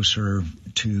us closer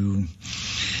to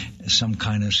some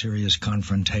kind of serious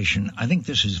confrontation. I think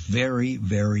this is very,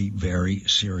 very, very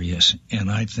serious.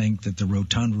 And I think that the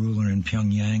rotund ruler in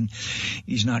Pyongyang,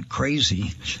 he's not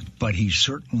crazy, but he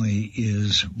certainly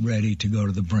is ready to go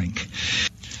to the brink.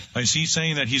 Is he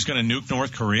saying that he's going to nuke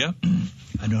North Korea?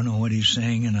 I don't know what he's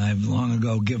saying, and I've long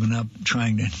ago given up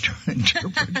trying to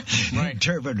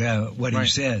interpret what he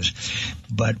says.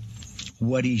 But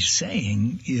what he's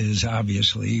saying is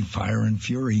obviously fire and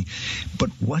fury. But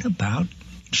what about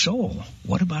Seoul?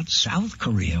 What about South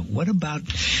Korea? What about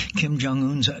Kim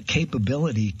Jong-un's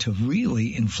capability to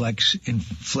really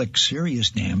inflict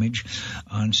serious damage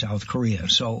on South Korea?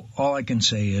 So all I can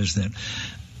say is that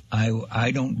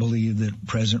I don't believe that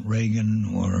President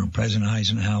Reagan or President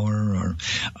Eisenhower or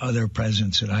other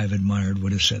presidents that I've admired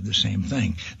would have said the same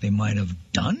thing. They might have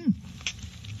done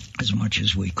as much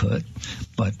as we could,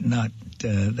 but not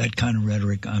that kind of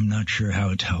rhetoric. I'm not sure how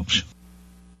it helps.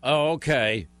 Oh,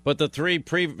 okay. But the 3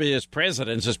 previous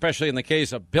presidents, especially in the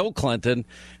case of Bill Clinton,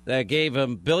 that gave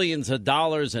him billions of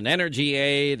dollars in energy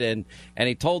aid, and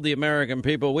he told the American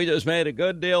people, we just made a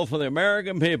good deal for the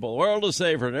American people. The world is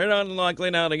safer. They're not likely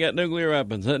now to get nuclear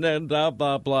weapons. And then blah,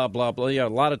 blah, blah, blah, blah. Yeah, a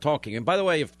lot of talking. And by the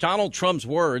way, if Donald Trump's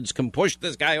words can push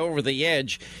this guy over the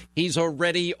edge, he's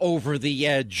already over the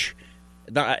edge.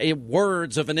 The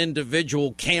words of an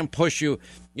individual can't push you.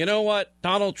 You know what?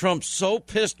 Donald Trump so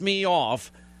pissed me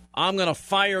off, I'm going to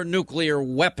fire nuclear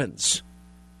weapons.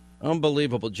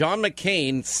 Unbelievable. John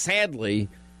McCain, sadly,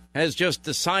 has just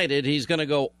decided he's going to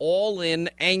go all in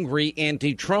angry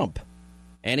anti-Trump.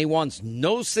 And he wants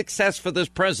no success for this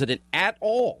president at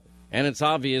all. And it's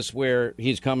obvious where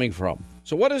he's coming from.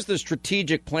 So what is the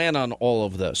strategic plan on all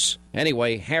of this?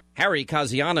 Anyway, Harry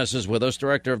Kazianis is with us,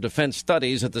 Director of Defense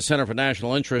Studies at the Center for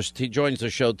National Interest. He joins the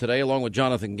show today, along with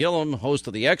Jonathan Gilliam, host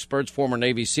of The Experts, former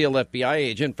Navy SEAL, FBI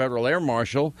agent, Federal Air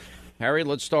Marshal. Harry,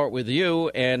 let's start with you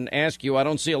and ask you, I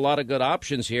don't see a lot of good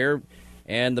options here.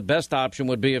 And the best option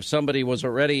would be if somebody was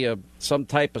already some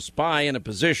type of spy in a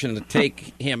position to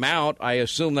take him out. I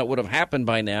assume that would have happened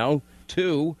by now.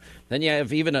 2, then you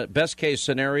have even a best-case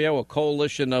scenario, a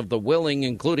coalition of the willing,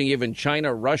 including even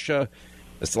China, Russia,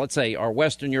 let's say our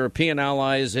Western European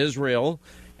allies, Israel,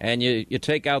 and you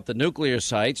take out the nuclear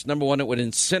sites, number one, it would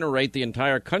incinerate the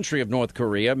entire country of North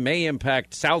Korea, may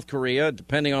impact South Korea,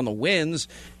 depending on the winds,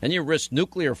 and you risk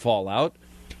nuclear fallout.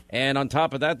 And on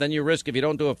top of that, then you risk, if you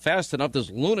don't do it fast enough, this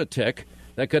lunatic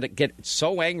that could get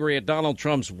so angry at Donald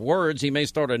Trump's words, he may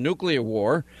start a nuclear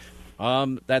war.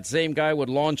 That same guy would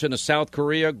launch into South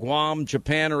Korea, Guam,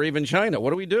 Japan, or even China.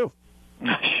 What do we do?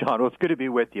 Sean, well, it's good to be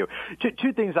with you.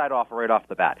 Two things I'd offer right off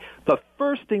the bat. The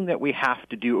first thing that we have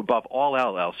to do above all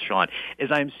else, Sean,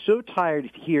 is I'm so tired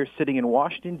here sitting in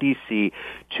Washington, D.C.,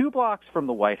 2 blocks from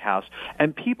the White House,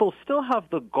 and people still have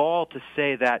the gall to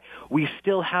say that we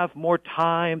still have more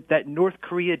time, that North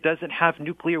Korea doesn't have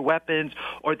nuclear weapons,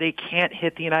 or they can't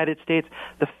hit the United States.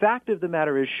 The fact of the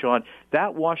matter is, Sean,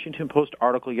 that Washington Post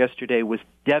article yesterday was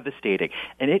devastating,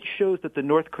 and it shows that the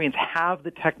North Koreans have the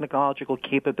technological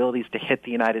capabilities to hit the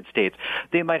United States.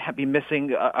 They might be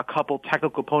missing a couple technical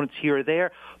components here or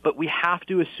there, but we have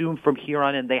to assume from here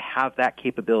on in they have that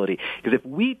capability. Because if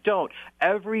we don't,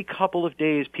 every couple of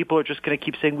days people are just going to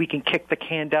keep saying we can kick the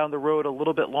can down the road a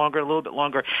little bit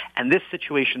longer, and this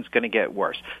situation's going to get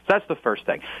worse. So that's the first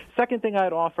thing. Second thing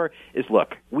I'd offer is,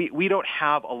 look, we don't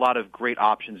have a lot of great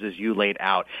options as you laid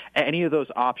out. Any of those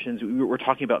options, we're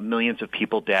talking about millions of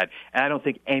people dead, and I don't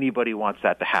think anybody wants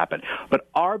that to happen. But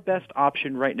our best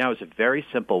option right now is a very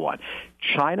simple one.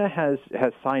 China has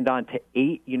signed on to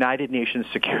 8 United Nations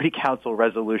Security Council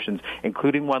resolutions,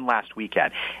 including one last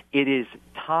weekend. It is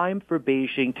time for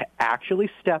Beijing to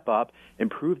actually step up and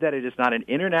prove that it is not an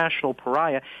international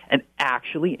pariah and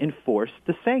actually enforce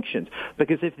the sanctions.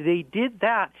 Because if they did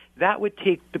that, that would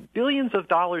take the billions of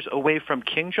dollars away from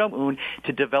Kim Jong-un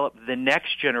to develop the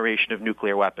next generation of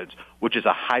nuclear weapons, which is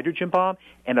a hydrogen bomb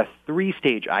and a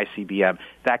 3-stage ICBM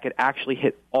that could actually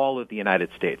hit all of the United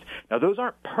States. Now, those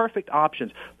aren't perfect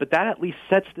options, but that at least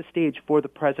sets the stage for the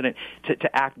president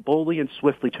to act boldly and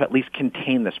swiftly to at least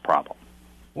contain this problem.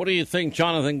 What do you think,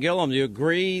 Jonathan Gilliam? Do you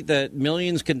agree that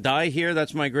millions can die here?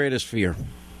 That's my greatest fear.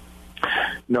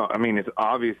 No, I mean, it's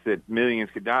obvious that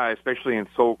millions could die, especially in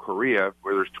Seoul, Korea,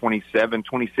 where there's 27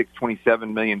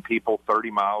 million people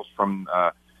 30 miles from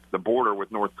the border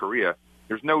with North Korea.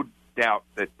 There's no doubt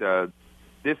that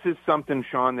this is something,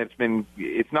 Sean,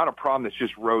 it's not a problem that's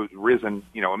just risen,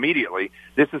 immediately.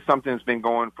 This is something that's been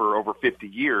going for over 50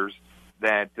 years.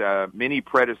 That many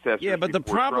predecessors. Yeah, but the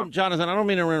problem, Trump, Jonathan, I don't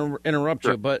mean to interrupt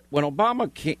you, but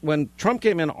when Trump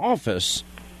came in office,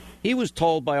 he was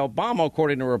told by Obama,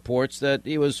 according to reports, that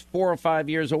he was 4 or 5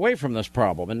 years away from this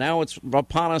problem, and now it's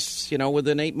upon us,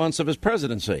 within 8 months of his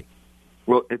presidency.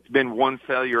 Well, it's been one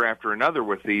failure after another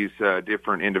with these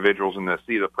different individuals in the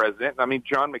seat of the president. I mean,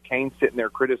 John McCain sitting there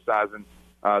criticizing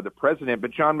the president, but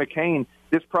John McCain,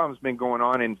 this problem's been going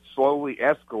on and slowly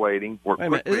escalating.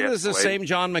 Isn't this the same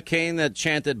John McCain that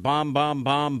chanted bomb, bomb,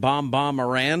 bomb, bomb, bomb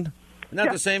Iran? Isn't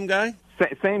that the same guy?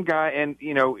 Same guy, and,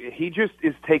 he just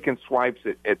is taking swipes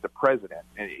at the president.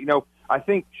 And, I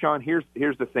think, Sean, here's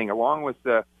the thing. Along with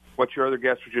what your other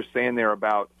guests were just saying there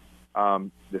about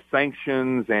the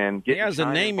sanctions and getting He has a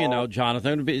name, involved.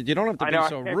 Jonathan. You don't have to be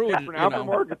so rude.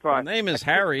 His name is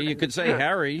Harry. You could say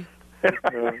Harry.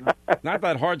 Not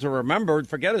that hard to remember.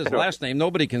 Forget his last name.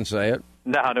 Nobody can say it.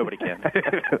 No, nobody can.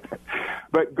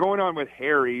 But going on with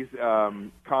Harry's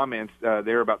comments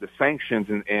there about the sanctions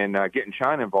and getting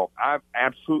China involved, I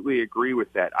absolutely agree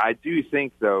with that. I do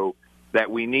think, though, that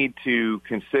we need to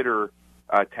consider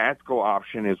a tactical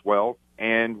option as well.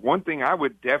 And one thing I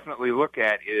would definitely look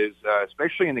at is,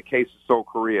 especially in the case of Seoul,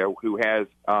 Korea, who has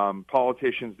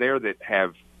politicians there that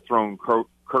have thrown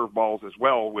curveballs as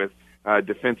well with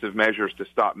defensive measures to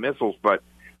stop missiles. But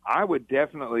I would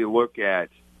definitely look at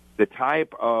the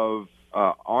type of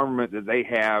armament that they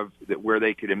have where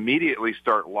they could immediately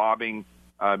start lobbing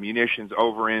munitions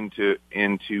over into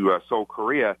Seoul,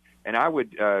 Korea, and I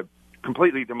would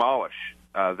completely demolish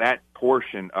that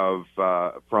portion of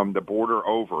from the border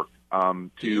over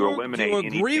to eliminate any chance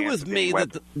of Do you agree with me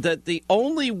weapons. that the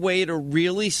only way to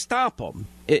really stop them,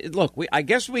 I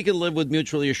guess we can live with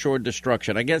mutually assured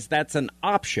destruction. I guess that's an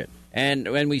option.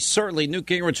 And we certainly, Newt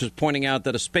Gingrich was pointing out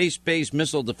that a space-based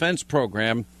missile defense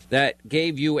program that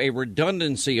gave you a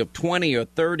redundancy of 20 or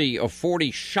 30 or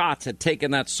 40 shots at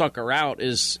taking that sucker out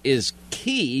is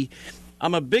key.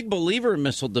 I'm a big believer in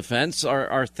missile defense.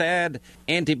 Our THAAD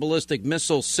anti-ballistic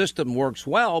missile system works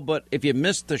well, but if you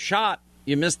miss the shot,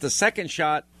 you miss the second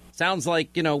shot. Sounds like,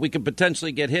 we could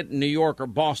potentially get hit in New York or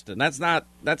Boston. That's not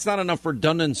enough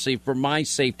redundancy for my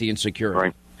safety and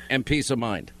security and peace of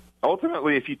mind.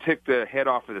 Ultimately, if you took the head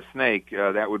off of the snake,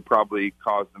 that would probably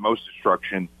cause the most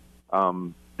destruction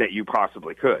that you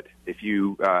possibly could if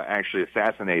you actually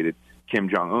assassinated Kim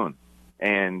Jong-un.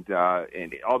 And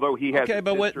although he has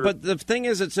but the thing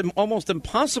is, it's almost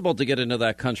impossible to get into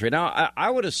that country. Now, I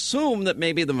would assume that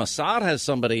maybe the Mossad has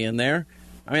somebody in there.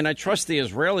 I mean, I trust the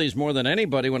Israelis more than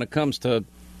anybody when it comes to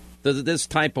this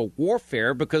type of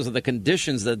warfare because of the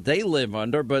conditions that they live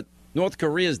under. But North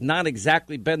Korea has not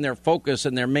exactly been their focus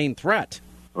and their main threat.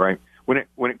 Right.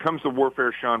 When it comes to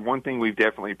warfare, Sean, one thing we've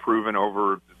definitely proven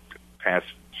over the past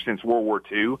since World War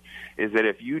II is that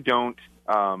if you don't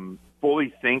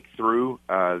fully think through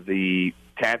the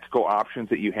tactical options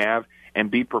that you have and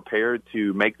be prepared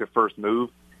to make the first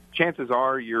move, chances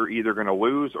are you're either going to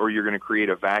lose or you're going to create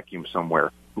a vacuum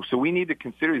somewhere. So we need to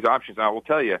consider these options. I will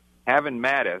tell you, having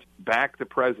Mattis back the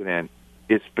president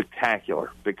is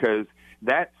spectacular because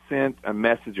that sent a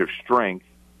message of strength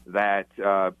that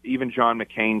even John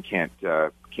McCain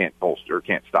can't bolster,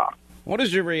 can't stop. What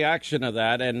is your reaction to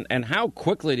that, and how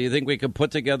quickly do you think we could put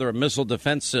together a missile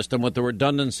defense system with the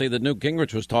redundancy that Newt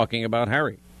Gingrich was talking about,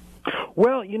 Harry?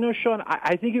 Well, Sean,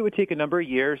 I think it would take a number of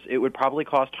years. It would probably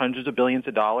cost hundreds of billions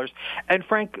of dollars. And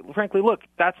frankly, look,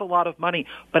 that's a lot of money,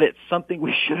 but it's something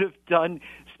we should have done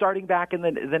starting back in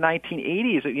the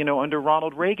 1980s, under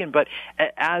Ronald Reagan. But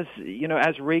as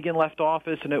Reagan left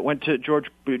office and it went to George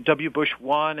W. Bush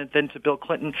 1 and then to Bill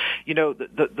Clinton,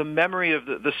 the memory of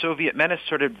the Soviet menace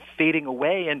started fading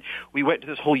away, and we went to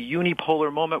this whole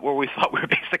unipolar moment where we thought we were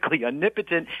basically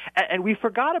omnipotent, and we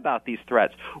forgot about these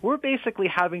threats. We're basically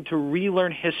having to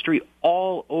relearn history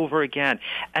all over again,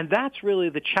 and that's really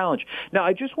the challenge. Now,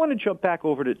 I just want to jump back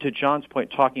over to John's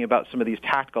point talking about some of these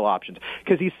tactical options,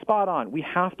 because he's spot on. We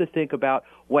have to think about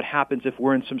what happens if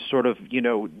we're in some sort of,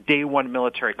 day one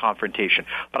military confrontation.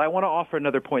 But I want to offer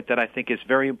another point that I think is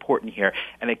very important here,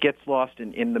 and it gets lost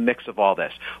in the mix of all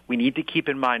this. We need to keep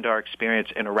in mind our experience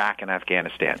in Iraq and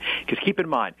Afghanistan. Because keep in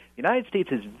mind, the United States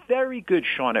is very good,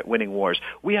 Sean, at winning wars.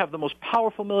 We have the most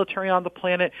powerful military on the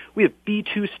planet. We have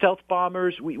B-2 stealth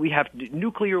bombers. We have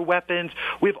nuclear weapons.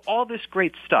 We have all this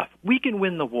great stuff. We can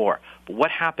win the war. But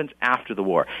what happens after the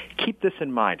war? Keep this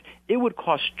in mind. It would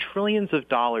cost trillions of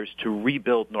dollars to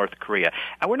rebuild North Korea.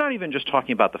 And we're not even just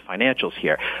talking about the financials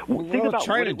here. Think about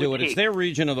trying to do it. It's their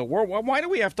region of the world. Why do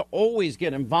we have to always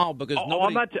get involved? Because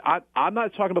I'm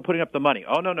not talking about putting up the money.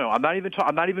 Oh, no. I'm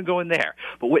not even going there.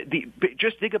 But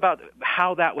just think about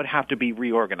how that would have to be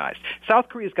reorganized. South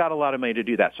Korea's got a lot of money to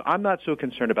do that, so I'm not so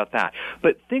concerned about that.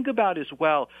 But think about as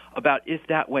well about if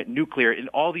that went nuclear and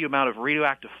all the amount of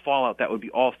radioactive fallout that would be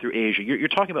all through Asia. You're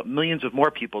talking about millions of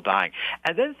more people dying.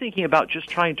 And then thinking about just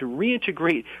trying to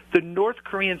reintegrate the North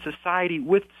Korean society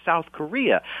with South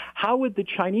Korea. How would the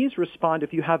Chinese respond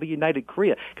if you have a united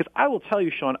Korea? Because I will tell you,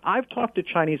 Sean, I've talked to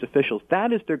Chinese officials.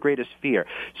 That is their greatest fear.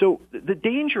 So the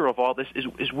danger of all this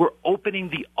is we're opening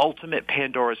the ultimate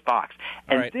Pandora's box.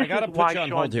 And all right, I got to put you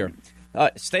on hold here.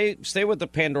 Stay with the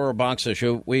Pandora box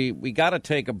issue. We got to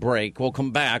take a break. We'll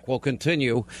come back. We'll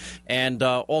continue. And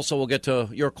also we'll get to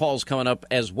your calls coming up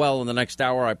as well in the next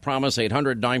hour. I promise.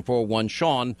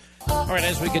 800-941-SEAN. All right,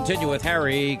 as we continue with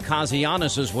Harry,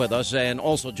 Kazianis is with us, and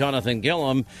also Jonathan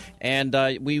Gillum. And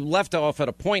we left off at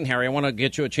a point, Harry. I want to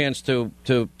get you a chance to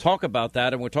talk about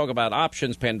that, and we'll talk about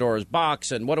options, Pandora's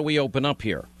box, and what do we open up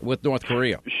here with North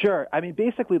Korea? Sure. I mean,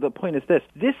 basically the point is this.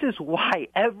 This is why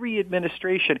every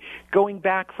administration, going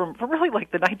back from really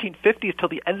like the 1950s till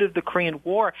the end of the Korean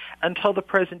War until the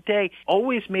present day,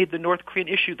 always made the North Korean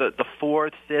issue the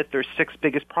fourth, fifth, or sixth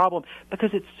biggest problem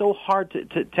because it's so hard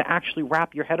to actually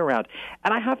wrap your head around.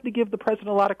 And I have to give the president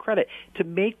a lot of credit to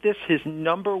make this his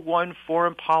number one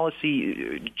foreign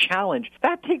policy challenge.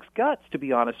 That takes guts, to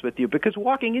be honest with you, because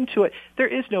walking into it, there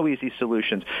is no easy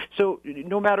solutions. So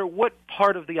no matter what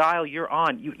part of the aisle you're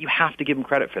on, you have to give him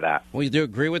credit for that. Well, you do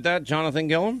agree with that, Jonathan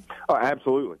Gillum? Oh,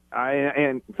 absolutely.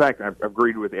 And in fact, I've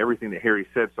agreed with everything that Harry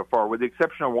said so far, with the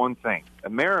exception of one thing.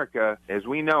 America, as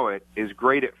we know it, is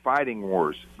great at fighting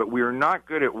wars, but we are not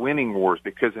good at winning wars,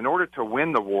 because in order to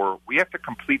win the war, we have to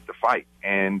complete the fight.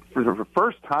 And for the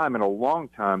first time in a long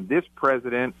time, this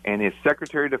president and his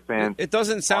Secretary of Defense... It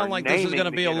doesn't sound like this is going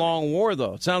to be a long war,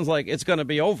 though. It sounds like it's going to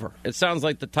be over. It sounds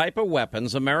like the type of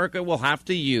weapons America will have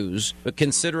to use, but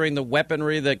considering the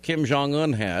weaponry that Kim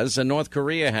Jong-un has and North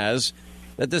Korea has,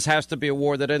 that this has to be a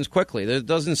war that ends quickly. There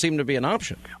doesn't seem to be an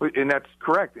option. And that's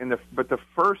correct. But the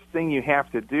first thing you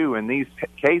have to do in these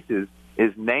cases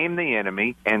is name the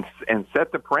enemy and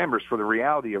set the parameters for the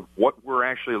reality of what we're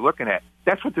actually looking at.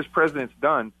 That's what this president's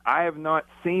done. I have not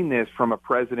seen this from a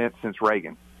president since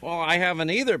Reagan. Well, I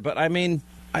haven't either, but I mean,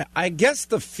 I guess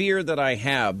the fear that I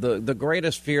have, the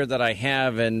greatest fear that I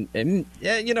have, and there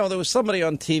was somebody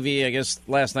on TV, I guess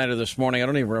last night or this morning, I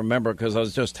don't even remember because I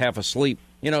was just half asleep,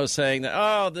 saying that,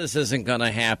 oh, this isn't going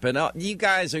to happen. Oh, you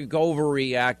guys are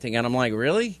overreacting. And I'm like,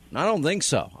 really? I don't think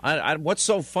so. What's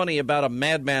so funny about a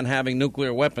madman having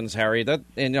nuclear weapons, Harry?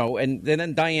 And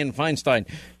then Dianne Feinstein,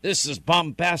 this is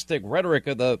bombastic rhetoric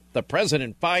of the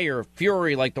president, fire,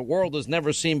 fury like the world has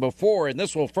never seen before, and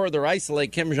this will further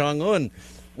isolate Kim Jong-un. It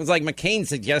was like McCain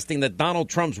suggesting that Donald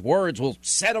Trump's words will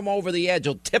set him over the edge,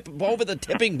 will tip him over the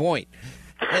tipping point.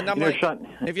 And I'm like, Sean,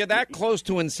 if you're that close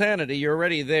to insanity, you're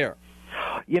already there.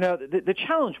 The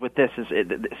challenge with this is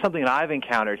something that I've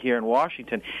encountered here in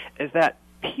Washington is that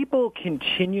people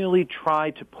continually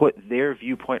try to put their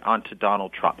viewpoint onto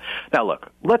Donald Trump. Now, look,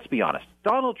 let's be honest.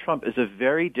 Donald Trump is a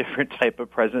very different type of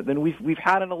president than we've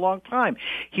had in a long time.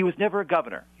 He was never a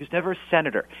governor. He was never a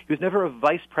senator. He was never a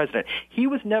vice president. He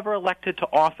was never elected to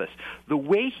office. The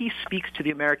way he speaks to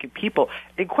the American people,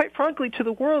 and quite frankly to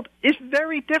the world, is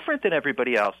very different than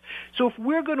everybody else. So if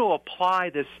we're going to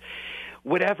apply this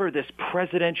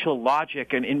presidential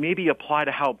logic and maybe apply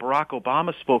to how Barack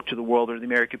Obama spoke to the world or the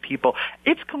American people,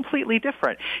 it's completely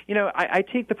different. I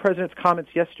take the president's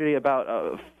comments yesterday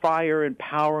about fire and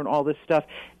power and all this stuff.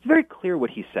 It's very clear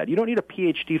what he said. You don't need a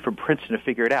PhD from Princeton to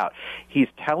figure it out. He's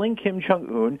telling Kim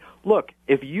Jong-un, look,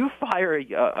 if you fire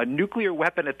a nuclear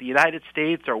weapon at the United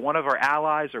States or one of our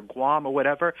allies or Guam or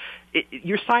whatever,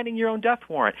 you're signing your own death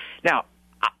warrant. Now,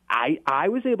 I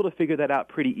was able to figure that out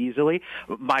pretty easily.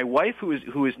 My wife, who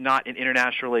is not an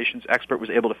international relations expert, was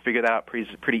able to figure that out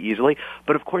pretty easily.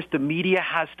 But, of course, the media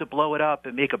has to blow it up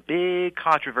and make a big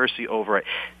controversy over it.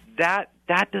 That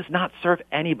does not serve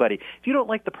anybody. If you don't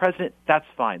like the president, that's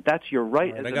fine. That's your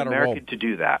right as an American to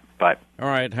do that. But all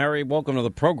right, Harry, welcome to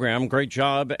the program. Great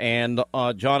job. And,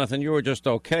 Jonathan, you were just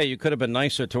okay. You could have been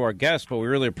nicer to our guests, but we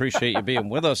really appreciate you being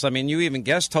with us. I mean, you even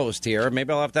guest host here.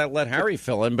 Maybe I'll have to let Harry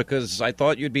fill in because I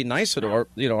thought you'd be nicer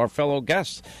to our fellow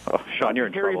guests. Oh, Sean, you're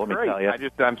in trouble. Let me tell you.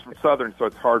 I'm from Southern, so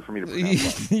it's hard for me to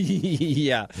pronounce.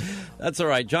 Yeah, that's all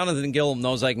right. Jonathan Gillum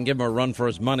knows I can give him a run for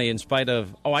his money in spite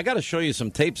of. Oh, I got to show you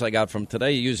some tapes I got from today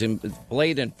using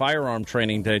Blade and Firearm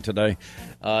Training Day today.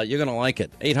 You're going to like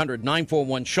it.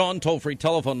 800-941-SEAN, toll-free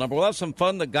telephone number. We'll have some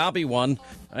fun, the Gabi one.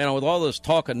 With all this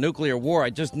talk of nuclear war, I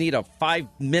just need a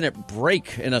 5-minute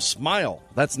break and a smile.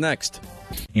 That's next.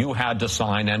 You had to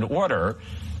sign an order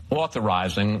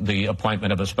authorizing the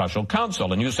appointment of a special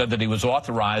counsel, and you said that he was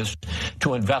authorized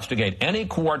to investigate any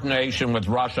coordination with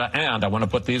Russia and, I want to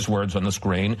put these words on the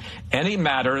screen, any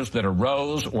matters that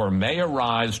arose or may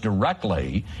arise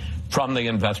directly from the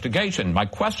investigation. My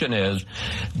question is,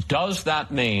 does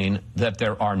that mean that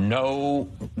there are no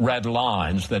red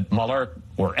lines that Mueller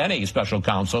or any special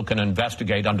counsel can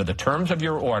investigate under the terms of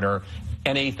your order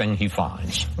anything he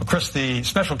finds? Well, Chris, the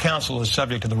special counsel is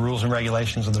subject to the rules and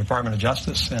regulations of the Department of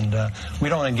Justice, and we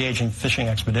don't engage in fishing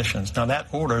expeditions. Now, that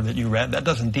order that you read, that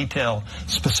doesn't detail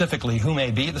specifically who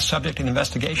may be the subject of the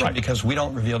investigation, right, because we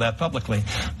don't reveal that publicly.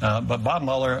 But Bob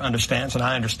Mueller understands, and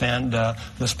I understand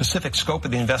the specific scope of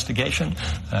the investigation,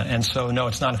 and so, no,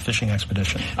 it's not a fishing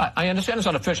expedition. I understand it's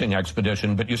not a fishing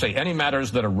expedition, but you say any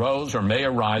matters that arose or may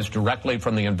arise directly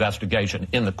from the investigation.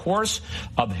 In the course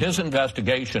of his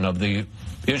investigation of the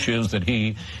issues that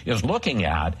he is looking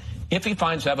at, if he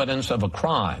finds evidence of a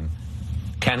crime,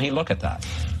 can he look at that?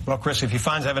 Well, Chris, if he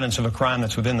finds evidence of a crime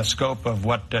that's within the scope of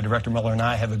what Director Mueller and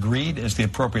I have agreed is the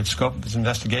appropriate scope of his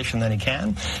investigation, then he can.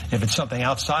 If it's something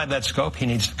outside that scope, he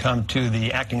needs to come to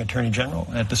the acting attorney general,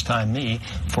 at this time me,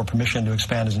 for permission to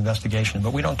expand his investigation.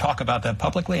 But we don't talk about that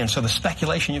publicly, and so the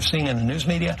speculation you've seen in the news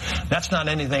media, that's not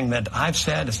anything that I've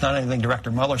said. It's not anything Director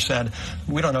Mueller said.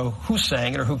 We don't know who's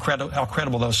saying it or how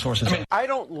credible those sources are. I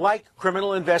don't like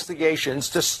criminal investigations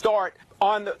to start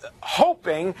on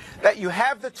hoping that you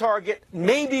have the target,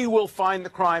 maybe we'll find the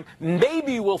crime,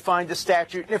 maybe we'll find the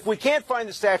statute, and if we can't find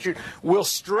the statute, we'll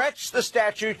stretch the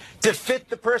statute to fit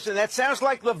the person. That sounds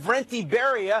like Lavrenti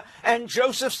Beria and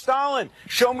Joseph Stalin.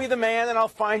 Show me the man and I'll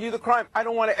find you the crime. I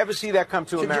don't want to ever see that come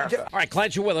to America. All right,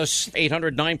 glad you're with us.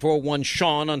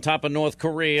 800-941-SEAN on top of North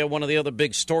Korea. One of the other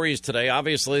big stories today,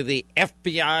 obviously the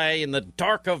FBI in the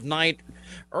dark of night,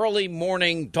 early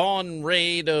morning dawn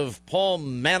raid of Paul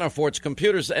Manafort's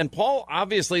computers. And Paul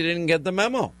obviously didn't get the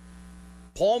memo.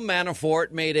 Paul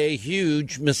Manafort made a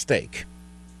huge mistake.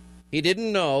 He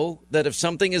didn't know that if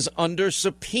something is under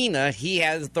subpoena, he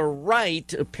has the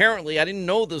right, apparently, I didn't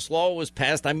know this law was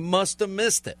passed, I must have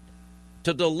missed it,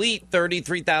 to delete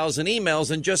 33,000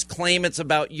 emails and just claim it's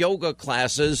about yoga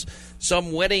classes,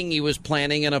 some wedding he was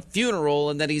planning, and a funeral,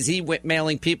 and that he's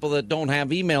emailing people that don't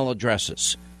have email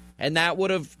addresses. And that would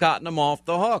have gotten him off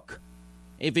the hook.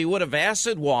 If he would have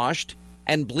acid washed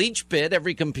and bleach bit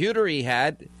every computer he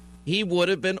had, he would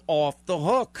have been off the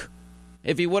hook.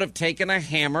 If he would have taken a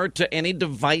hammer to any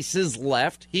devices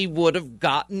left, he would have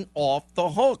gotten off the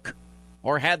hook.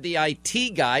 Or had the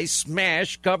IT guy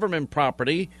smash government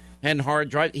property and hard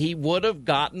drive, he would have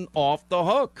gotten off the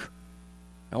hook.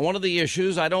 And one of the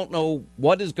issues, I don't know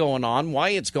what is going on, why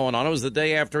it's going on. It was the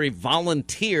day after he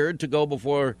volunteered to go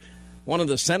before one of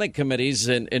the Senate committees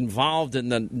involved in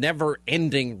the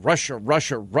never-ending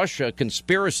Russia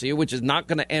conspiracy, which is not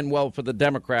going to end well for the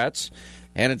Democrats.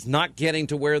 And it's not getting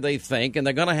to where they think. And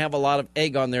they're going to have a lot of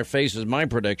egg on their faces, my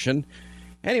prediction.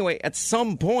 Anyway, at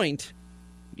some point,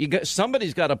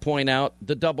 somebody's got to point out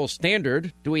the double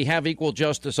standard. Do we have equal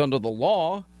justice under the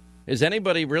law? Is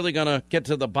anybody really going to get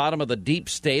to the bottom of the deep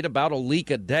state about a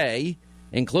leak a day,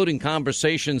 including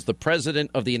conversations the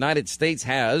President of the United States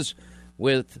has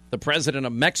with the President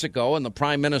of Mexico and the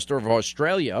Prime Minister of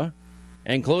Australia,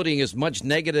 including as much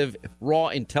negative raw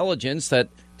intelligence that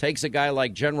takes a guy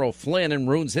like General Flynn and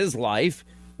ruins his life,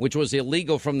 which was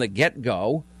illegal from the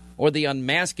get-go, or the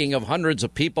unmasking of hundreds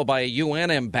of people by a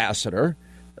UN ambassador,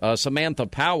 Samantha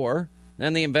Power,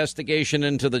 then the investigation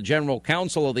into the general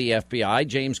counsel of the FBI,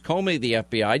 James Comey of the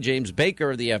FBI, James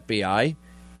Baker of the FBI,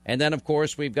 and then, of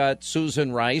course, we've got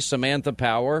Susan Rice, Samantha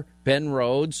Power, Ben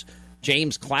Rhodes,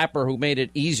 James Clapper, who made it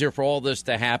easier for all this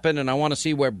to happen, and I want to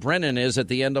see where Brennan is at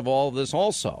the end of all of this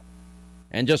also.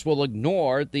 And just will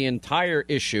ignore the entire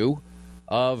issue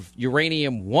of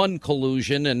Uranium One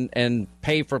collusion and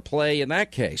pay for play in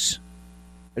that case.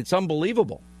 It's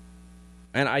unbelievable.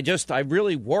 And I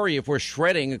really worry if we're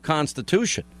shredding a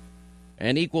Constitution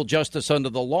and equal justice under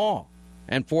the law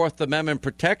and Fourth Amendment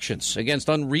protections against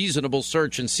unreasonable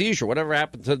search and seizure. Whatever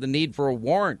happened to the need for a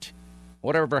warrant?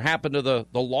 Whatever happened to the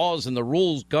laws and the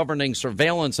rules governing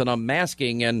surveillance and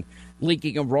unmasking and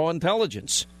leaking of raw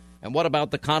intelligence? And what about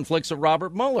the conflicts of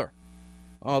Robert Mueller?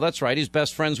 Oh, that's right. He's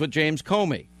best friends with James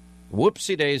Comey.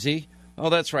 Whoopsie-daisy. Oh,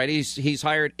 that's right. He's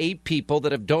hired 8 people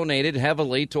that have donated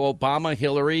heavily to Obama,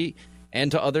 Hillary,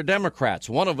 and to other Democrats.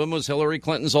 One of them was Hillary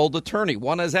Clinton's old attorney.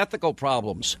 One has ethical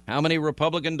problems. How many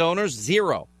Republican donors?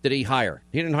 0 did he hire.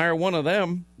 He didn't hire one of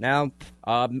them. Now,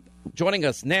 joining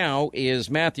us now is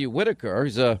Matthew Whitaker.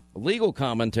 He's a legal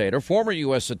commentator, former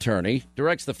U.S. attorney,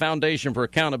 directs the Foundation for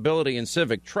Accountability and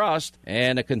Civic Trust,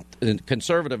 and a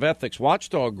conservative ethics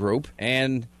watchdog group.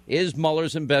 And is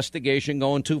Mueller's investigation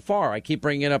going too far? I keep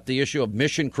bringing up the issue of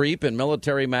mission creep in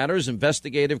military matters,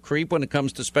 investigative creep when it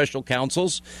comes to special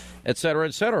counsels, et cetera,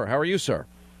 et cetera. How are you, sir?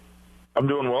 I'm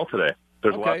doing well today.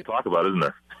 There's a lot to talk about, isn't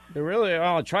there? Really?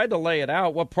 Oh, I tried to lay it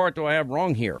out. What part do I have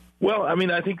wrong here? Well, I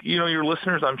mean, I think, your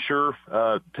listeners, I'm sure,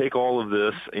 take all of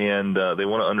this and they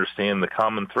want to understand the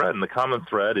common thread. And the common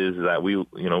thread is that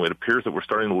it appears that we're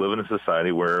starting to live in a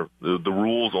society where the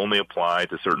rules only apply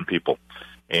to certain people.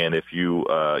 And if you,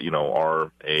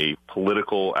 are a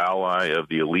political ally of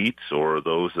the elites or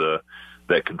those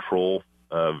that control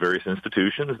various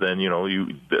institutions, then,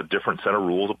 a different set of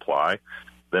rules apply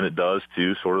than it does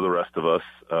to sort of the rest of us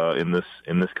in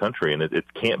this country. And it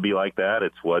can't be like that.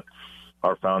 It's what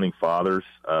our founding fathers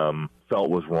felt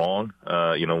was wrong,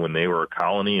 when they were a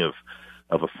colony of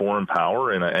a foreign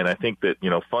power. And I think that,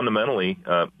 fundamentally,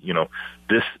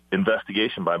 this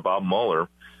investigation by Bob Mueller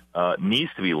needs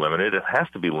to be limited. It has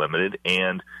to be limited.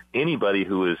 And anybody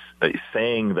who is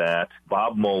saying that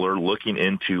Bob Mueller looking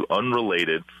into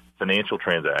unrelated financial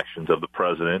transactions of the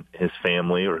president, his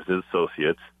family, or his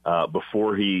associates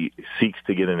before he seeks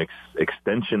to get an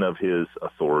extension of his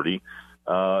authority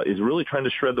is really trying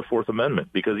to shred the Fourth Amendment,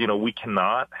 because, we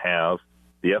cannot have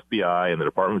the FBI and the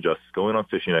Department of Justice going on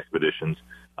fishing expeditions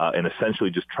and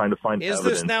essentially just trying to find evidence.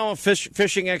 Is this now a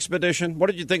fishing expedition? What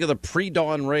did you think of the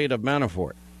pre-dawn raid of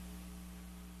Manafort?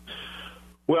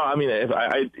 Well, I mean,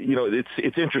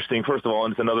 it's interesting. First of all,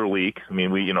 and it's another leak. I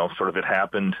mean, it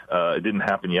happened. It didn't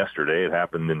happen yesterday. It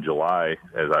happened in July,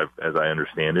 as I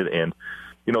understand it. And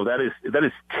that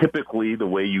is typically the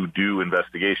way you do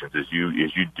investigations. Is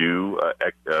you do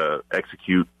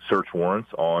execute search warrants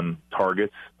on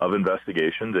targets of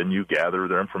investigations, and you gather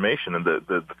their information. And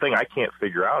the thing I can't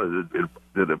figure out is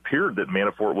it appeared that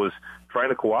Manafort was trying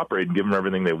to cooperate and give them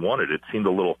everything they wanted. It seemed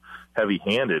a little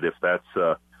heavy-handed if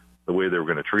that's the way they were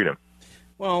going to treat him.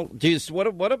 Well, geez, what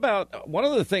about one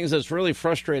of the things that's really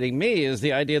frustrating me is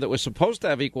the idea that we're supposed to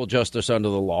have equal justice under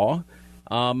the law.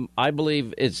 I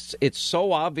believe it's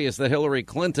so obvious that Hillary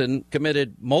Clinton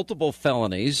committed multiple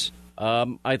felonies.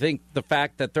 I think the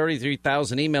fact that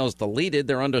 33,000 emails deleted,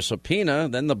 they're under subpoena,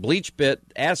 then the bleach bit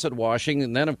acid washing,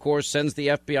 and then, of course, sends the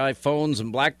FBI phones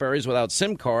and BlackBerries without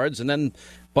SIM cards, and then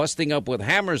busting up with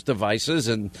Hammers devices.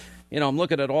 And I'm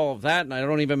looking at all of that, and I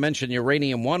don't even mention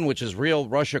Uranium One, which is real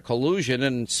Russia collusion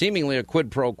and seemingly a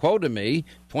quid pro quo to me,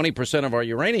 20% of our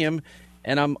uranium.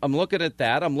 And I'm looking at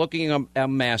that. I'm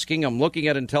masking. I'm looking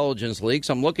at intelligence leaks.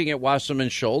 I'm looking at Wasserman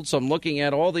Schultz. I'm looking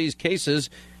at all these cases,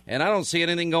 and I don't see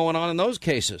anything going on in those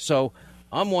cases. So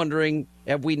I'm wondering,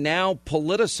 have we now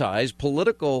criminalized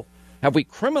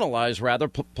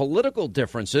political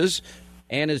differences?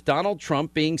 And is Donald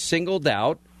Trump being singled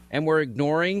out, and we're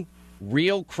ignoring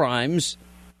real crimes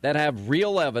that have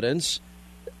real evidence,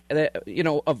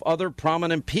 of other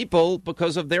prominent people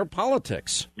because of their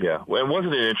politics? Yeah, well, and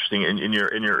wasn't it interesting in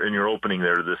your opening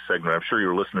there to this segment? I'm sure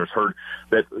your listeners heard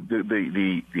that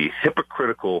the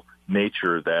hypocritical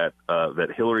nature that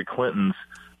Hillary Clinton's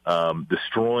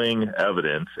destroying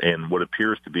evidence and what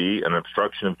appears to be an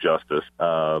obstruction of justice,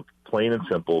 plain and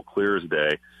simple, clear as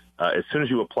day. As soon as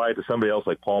you apply it to somebody else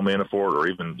like Paul Manafort or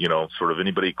even, sort of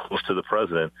anybody close to the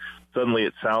president, suddenly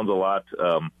it sounds a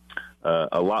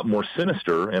lot more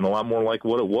sinister and a lot more like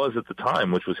what it was at the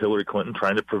time, which was Hillary Clinton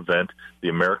trying to prevent the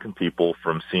American people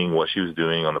from seeing what she was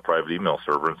doing on the private email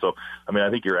server. And so, I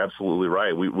think you're absolutely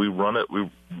right. We really run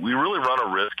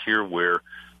a risk here where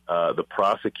the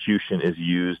prosecution is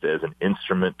used as an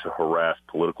instrument to harass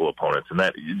political opponents, and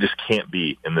that just can't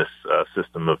be in this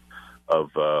system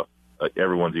of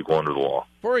everyone's equal under the law.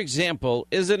 For example,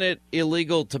 isn't it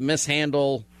illegal to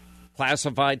mishandle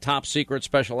classified, top secret,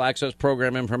 special access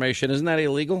program information? Isn't that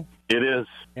illegal? It is.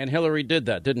 And Hillary did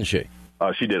that, didn't she?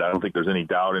 She did. I don't think there's any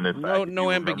doubt in it. No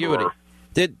ambiguity.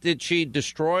 Did she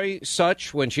destroy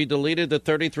such when she deleted the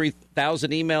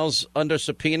 33,000 emails under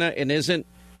subpoena, and isn't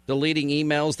deleting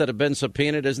emails that have been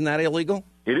subpoenaed, isn't that illegal?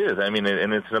 It is. And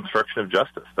it's an obstruction of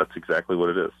justice. That's exactly what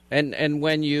it is. And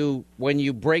when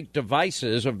you break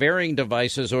devices or varying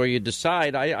devices, or you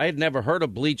decide, I had never heard of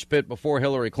BleachBit before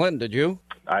Hillary Clinton, did you?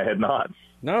 I had not.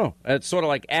 No. It's sort of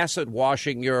like acid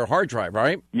washing your hard drive,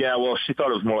 right? Yeah, well, she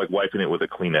thought it was more like wiping it with a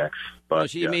Kleenex.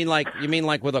 But you mean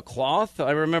like with a cloth?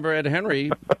 I remember Ed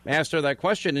Henry asked her that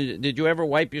question. Did you ever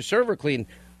wipe your server clean?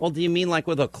 Well, do you mean like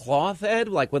with a cloth, Ed?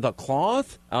 Like with a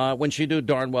cloth? When she knew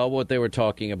darn well what they were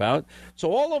talking about.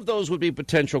 So all of those would be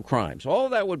potential crimes. All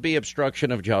of that would be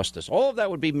obstruction of justice. All of that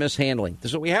would be mishandling.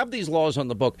 So we have these laws on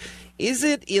the book. Is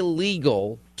it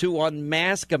illegal to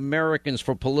unmask Americans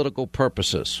for political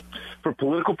purposes? For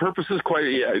political purposes, quite,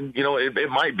 yeah, it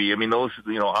might be. Those,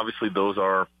 obviously those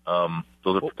are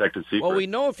protected secrets. Well, we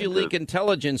know if you leak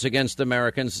intelligence against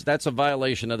Americans, that's a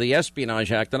violation of the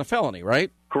Espionage Act and a felony,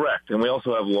 right? Correct. And we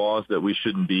also have laws that we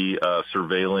shouldn't be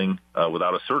surveilling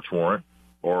without a search warrant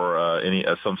or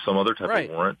some other type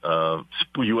of warrant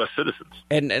U.S. citizens.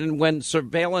 And when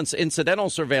incidental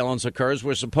surveillance occurs,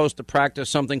 we're supposed to practice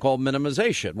something called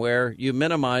minimization, where you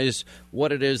minimize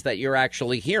what it is that you're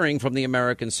actually hearing from the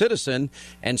American citizen.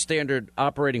 And standard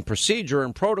operating procedure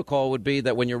and protocol would be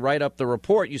that when you write up the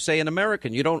report, you say an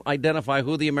American. You don't identify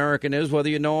who the American is, whether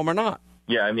you know him or not.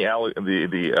 Yeah, and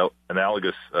the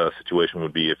analogous situation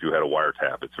would be if you had a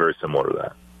wiretap. It's very similar to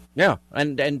that. Yeah,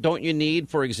 and don't you need,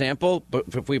 for example,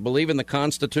 if we believe in the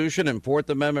Constitution and Fourth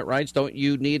Amendment rights, don't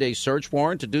you need a search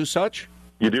warrant to do such?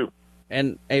 You do.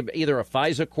 And either a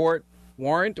FISA court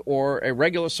warrant or a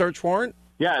regular search warrant?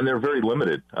 Yeah, and they're very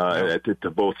limited to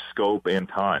both scope and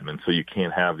time, and so you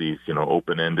can't have these,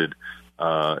 open-ended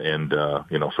and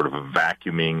sort of a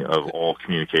vacuuming of all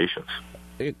communications.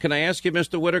 Can I ask you,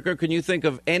 Mr. Whitaker, can you think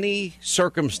of any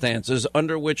circumstances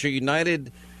under which a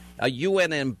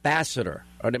UN ambassador,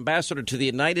 or an ambassador to the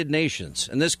United Nations,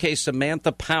 in this case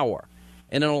Samantha Power,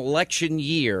 in an election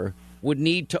year would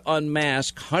need to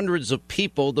unmask hundreds of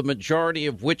people, the majority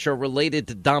of which are related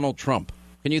to Donald Trump?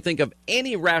 Can you think of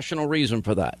any rational reason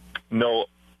for that? No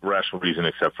rational reason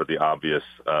except for the obvious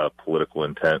political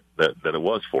intent that it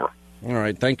was for. All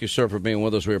right. Thank you, sir, for being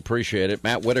with us. We appreciate it.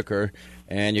 Matt Whitaker,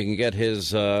 and you can get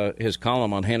his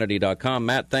column on Hannity.com.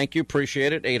 Matt, thank you.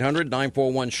 Appreciate it.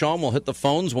 800-941-SEAN. We'll hit the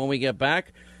phones when we get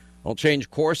back. We'll change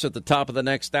course at the top of the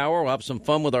next hour. We'll have some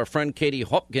fun with our friend Katie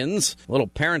Hopkins. A little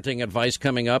parenting advice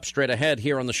coming up straight ahead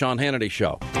here on the Sean Hannity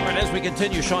Show. All right, as we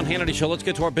continue, Sean Hannity Show, let's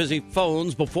get to our busy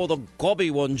phones before the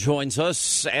gobby one joins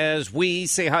us as we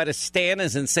say hi to Stan,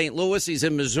 is in St. Louis. He's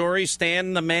in Missouri.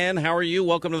 Stan, the man, how are you?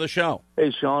 Welcome to the show.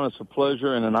 Hey, Sean, it's a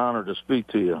pleasure and an honor to speak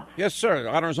to you. Yes, sir. The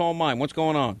honor's all mine. What's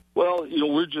going on? Well,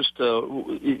 we're just,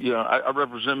 I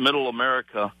represent Middle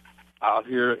America out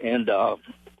here, and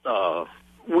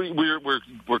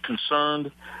We're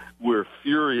concerned. We're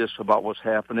furious about what's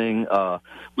happening.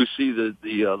 We see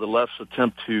the left's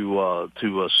attempt to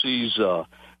seize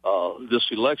this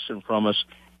election from us,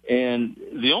 and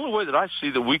the only way that I see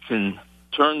that we can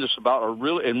turn this about, or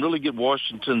really get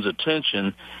Washington's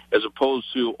attention, as opposed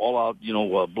to all out,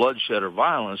 bloodshed or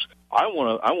violence. I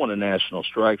want a national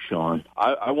strike, Sean.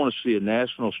 I want to see a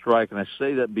national strike, and I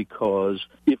say that because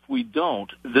if we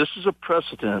don't, this is a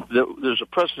precedent. There's a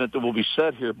precedent that will be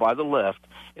set here by the left,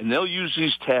 and they'll use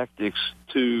these tactics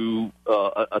to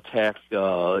attack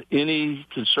any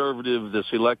conservative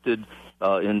that's elected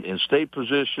in state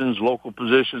positions, local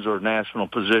positions, or national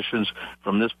positions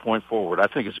from this point forward. I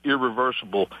think it's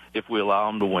irreversible if we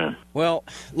allow them to win. Well,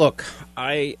 look,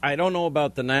 I don't know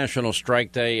about the National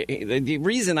Strike Day. The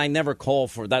reason I never call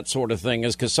for that sort of thing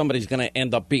is because somebody's going to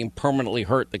end up being permanently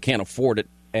hurt that can't afford it.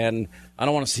 And I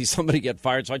don't want to see somebody get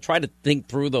fired, so I try to think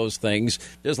through those things.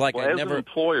 Just like as an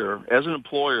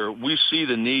employer, we see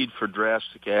the need for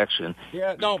drastic action.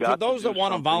 Yeah, no, for those that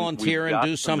want to volunteer and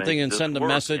do something and send a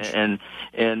message.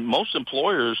 And most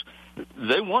employers,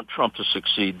 they want Trump to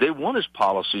succeed. They want his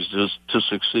policies to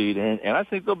succeed. And I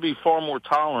think they'll be far more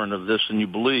tolerant of this than you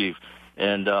believe,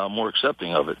 and more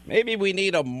accepting of it. Maybe we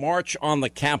need a march on the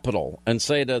Capitol and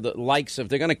say to the likes, if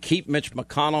they're going to keep Mitch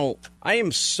McConnell, I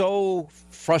am so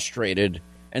frustrated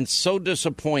and so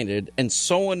disappointed and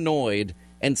so annoyed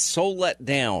and so let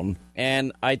down.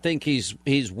 And I think he's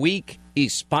weak,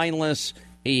 he's spineless,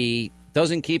 he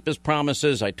doesn't keep his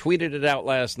promises. I tweeted it out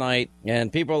last night,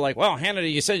 and people are like, well,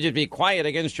 Hannity, you said you'd be quiet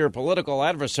against your political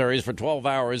adversaries for 12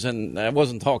 hours, and I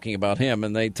wasn't talking about him,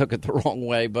 and they took it the wrong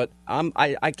way. But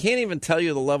I can't even tell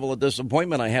you the level of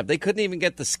disappointment I have. They couldn't even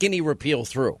get the skinny repeal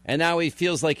through, and now he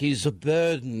feels like he's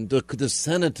burdened. The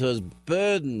senator's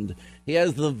burdened. He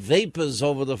has the vapors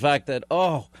over the fact that,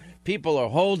 people are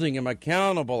holding him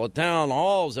accountable at town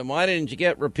halls, and why didn't you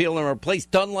get repeal and replace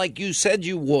done like you said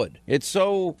you would? It's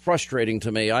so frustrating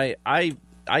to me. I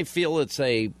feel it's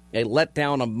a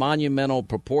letdown of monumental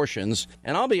proportions,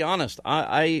 and I'll be honest,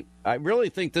 I really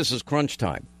think this is crunch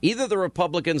time. Either the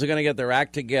Republicans are going to get their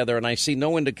act together, and I see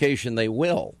no indication they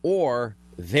will, or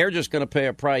they're just going to pay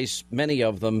a price, many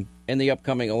of them, in the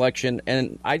upcoming election.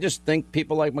 And I just think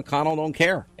people like McConnell don't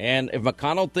care. And if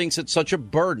McConnell thinks it's such a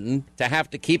burden to have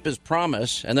to keep his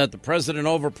promise and that the president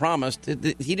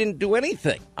overpromised, he didn't do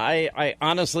anything. I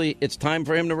honestly, it's time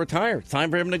for him to retire. It's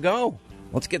time for him to go.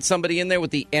 Let's get somebody in there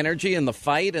with the energy and the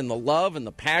fight and the love and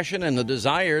the passion and the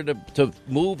desire to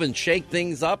move and shake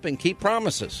things up and keep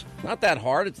promises. Not that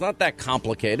hard. It's not that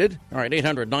complicated. All right,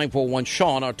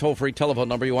 800-941-SEAN, our toll-free telephone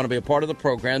number. You want to be a part of the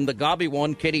program. The Gobby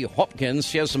one, Katie Hopkins.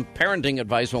 She has some parenting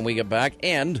advice when we get back.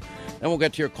 And then we'll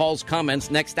get to your calls,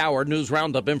 comments next hour. News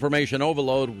Roundup, information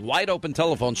overload, wide open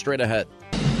telephone straight ahead.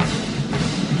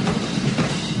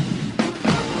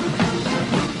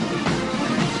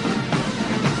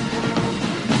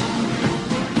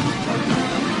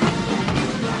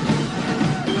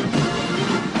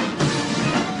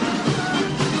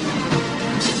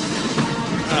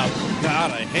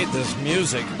 This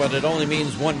music, but it only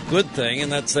means one good thing,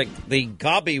 and that's like the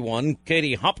Gobby one.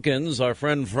 Katie Hopkins, our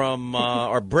friend from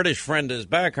our British friend, is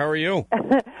back. How are you?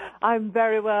 I'm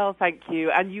very well, thank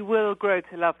you. And you will grow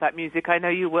to love that music. I know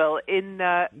you will.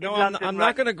 I'm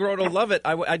not going to grow to love it.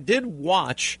 I did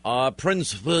watch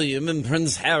Prince William and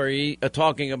Prince Harry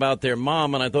talking about their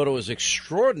mom, and I thought it was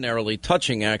extraordinarily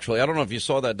touching, actually. I don't know if you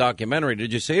saw that documentary.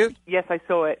 Did you see it? Yes, I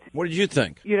saw it. What did you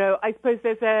think? You know, I suppose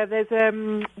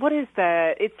what is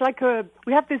there? It's like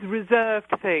we have this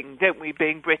reserved thing, don't we,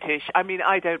 being British? I mean,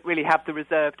 I don't really have the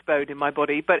reserved bone in my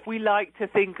body, but we like to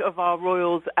think of our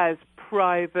royals as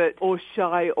private or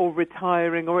shy or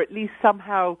retiring or at least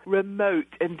somehow remote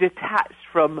and detached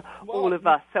from all of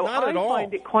us. So I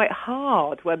find it quite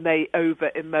hard when they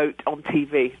over-emote on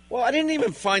TV. Well, I didn't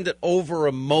even find it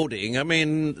over-emoting. I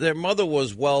mean, their mother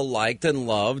was well-liked and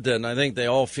loved, and I think they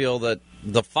all feel that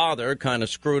the father kind of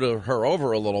screwed her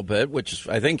over a little bit, which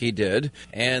I think he did.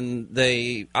 And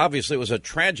obviously it was a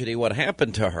tragedy what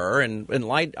happened to her. And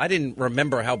I didn't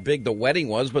remember how big the wedding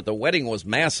was, but the wedding was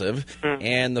massive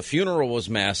and the funeral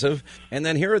was massive. And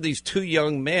then here are these two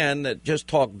young men that just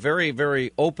talk very,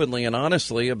 very openly and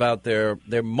honestly about their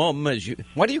mum.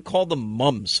 Why do you call them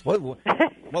mums? What,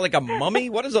 like a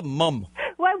mummy? What is a mum?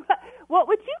 What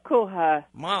would you call her?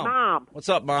 Mom. What's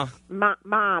up, Ma?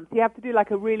 Mom. So you have to do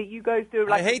you guys do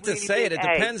I hate to say it. It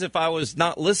depends if I was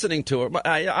not listening to her.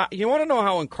 But you want to know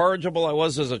how incorrigible I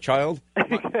was as a child?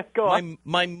 Go on.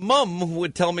 My mum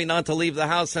would tell me not to leave the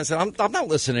house. And I said, I'm not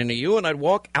listening to you. And I'd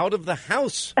walk out of the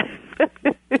house.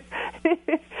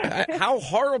 How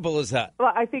horrible is that?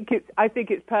 Well, I think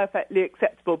it's perfectly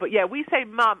acceptable. But yeah, we say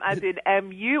mum as in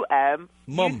M-U-M.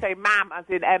 Mum. You say mam as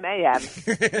in M-A-M.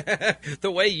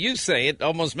 The way you say it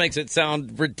almost makes it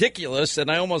sound ridiculous,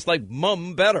 and I almost like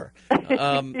mum better,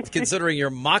 considering you're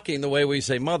mocking the way we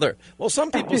say mother. Well,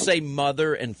 some people say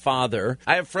mother and father.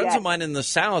 I have friends of mine in the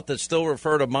South that still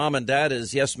refer to mom and dad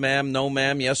as yes, ma'am, no,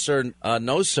 ma'am, yes, sir,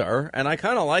 no, sir, and I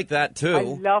kind of like that, too. I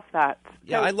love that.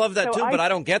 Yeah, I love that, too, but I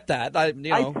don't get that. I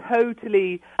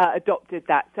totally adopted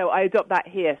that, so I adopt that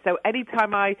here. So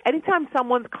anytime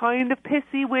someone's kind of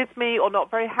pissy with me or not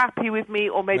very happy with me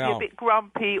or maybe a bit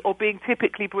grumpy or being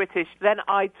typically British, then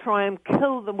I try and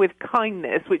kill them with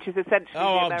kindness, which is essentially the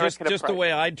American just the approach.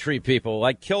 way I'd treat people.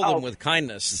 I kill them with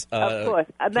kindness. Of course,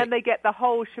 and then they get the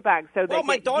whole shebang. So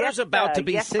my daughter's about to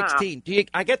be 16.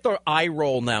 I get the eye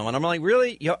roll now, and I'm like,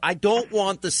 really? I don't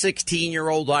want the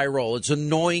 16-year-old eye roll. It's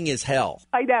annoying as hell.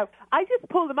 I know. I just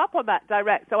pull them up on that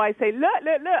direct. So I say, look,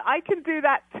 I can do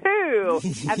that too.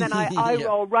 And then I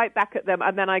roll right back at them.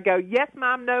 And then I go, yes,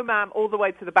 ma'am, no, ma'am, all the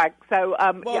way to the bank. So,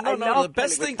 the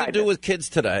best thing to do with kids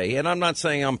today, and I'm not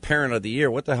saying I'm parent of the year.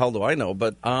 What the hell do I know?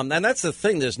 But, and that's the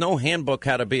thing. There's no handbook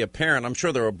how to be a parent. I'm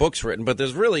sure there are books written, but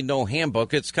there's really no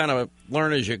handbook. It's kind of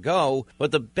learn as you go.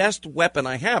 But the best weapon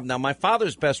I have, now my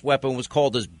father's best weapon was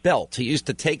called his belt. He used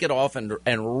to take it off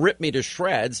and rip me to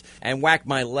shreds and whack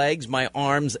my legs, my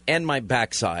arms, and my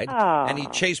backside. And he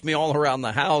chased me all around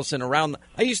the house and around.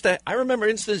 I remember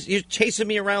instances you chasing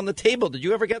me around the table. Did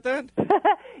you ever get that?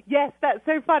 Yes, that's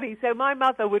so funny. So my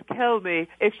mother would kill me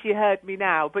if she heard me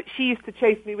now, but she used to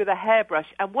chase me with a hairbrush.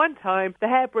 And one time the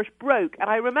hairbrush broke, and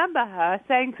I remember her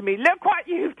saying to me, "Look what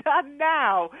you've done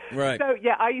now." Right. So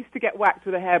yeah, I used to get whacked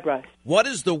with a hairbrush. What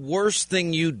is the worst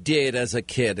thing you did as a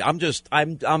kid? I'm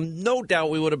no doubt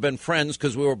we would have been friends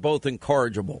because we were both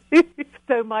incorrigible.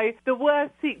 So the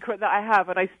worst secret that I have,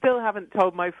 and I still haven't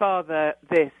told my father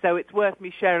this, so it's worth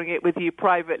me sharing it with you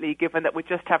privately, given that we're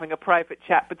just having a private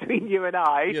chat between you and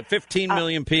I. You have 15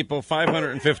 million people,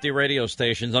 550 radio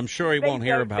stations. I'm sure he won't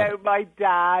hear about it. They don't know my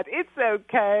dad. It's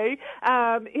okay.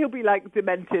 He'll be like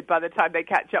demented by the time they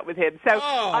catch up with him. So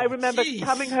I remember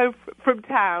coming home from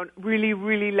town really,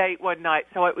 really late one night.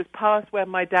 So it was past when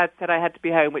my dad said I had to be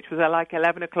home, which was like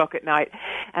 11 o'clock at night.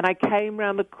 And I came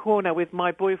round the corner with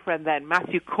my boyfriend then,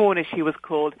 Matthew Cornish he was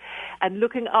called, and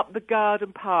looking up the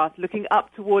garden path, looking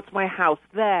up towards my house,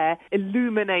 there,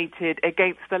 illuminated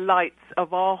against the lights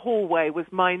of our hallway, was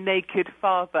my naked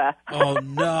father. Oh,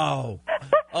 no.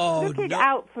 Oh, looking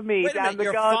out for me down the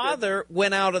your garden. Your father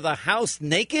went out of the house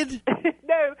naked?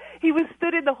 No, he was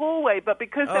stood in the hallway, but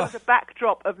because there was a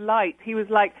backdrop of light, he was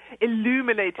like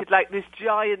illuminated like this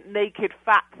giant naked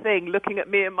fat thing looking at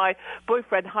me and my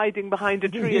boyfriend hiding behind a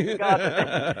tree in the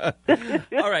garden.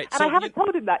 All right. And I haven't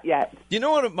told him that yet. You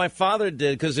know what my father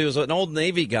did, because he was an old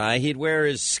Navy guy? He'd wear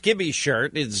his skivvy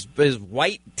shirt, his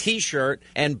white T-shirt,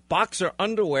 and boxer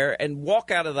underwear and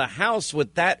walk out of the house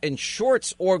with that and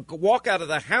shorts, or walk out of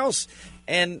the house.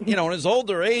 And, in his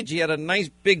older age, he had a nice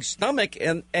big stomach,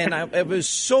 and it was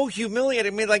so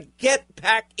humiliating. I mean, like, get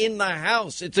back in the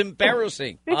house. It's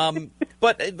embarrassing.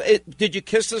 But did you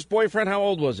kiss this boyfriend? How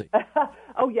old was he?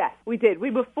 Oh, yes, we did. We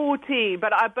were 14,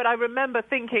 but I remember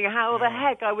thinking how the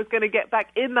heck I was going to get back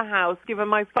in the house, given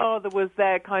my father was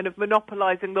there kind of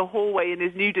monopolizing the hallway in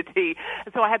his nudity.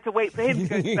 And so I had to wait for him to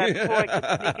go to bed before I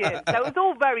could sneak in. So it was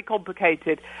all very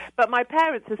complicated. But my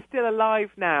parents are still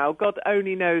alive now. God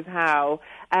only knows how.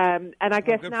 And I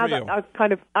guess now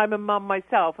that I'm a mum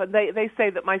myself, and they say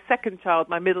that my second child,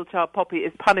 my middle child, Poppy,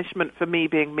 is punishment for me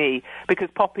being me, because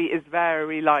Poppy is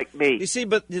very like me. You see,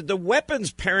 but the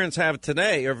weapons parents have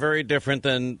today are very different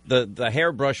than the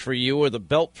hairbrush for you or the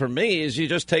belt for me. Is you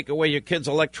just take away your kids'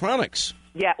 electronics.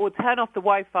 Yeah, or turn off the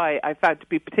Wi-Fi, I found to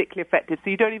be particularly effective. So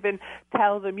you don't even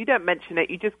tell them, you don't mention it,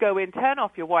 you just go in, turn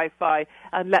off your Wi-Fi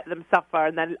and let them suffer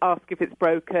and then ask if it's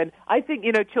broken. I think,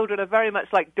 children are very much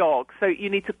like dogs. So you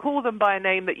need to call them by a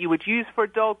name that you would use for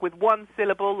a dog with one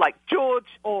syllable, like George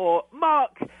or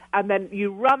Mark, and then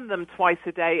you run them twice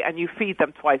a day and you feed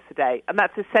them twice a day. And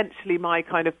that's essentially my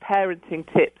kind of parenting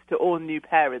tips to all new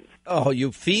parents. Oh,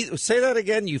 say that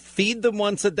again, you feed them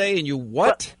once a day and you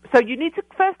what? So you need to,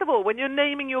 first of all, when you're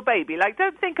naming your baby,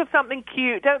 don't think of something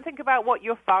cute, don't think about what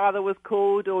your father was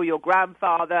called or your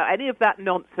grandfather, any of that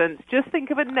nonsense. Just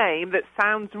think of a name that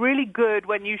sounds really good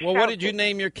when you shout. Well, what did you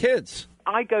name your kids?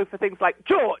 I go for things like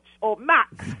George or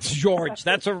Max. George.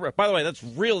 By the way, that's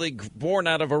really born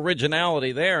out of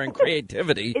originality there and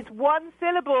creativity. It's one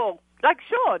syllable. Like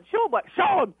Sean.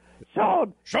 Sean.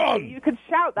 Sean! You can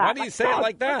shout that. Why do you say it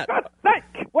like that?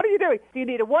 What are you doing? Do you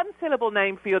need a one-syllable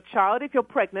name for your child if you're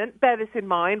pregnant? Bear this in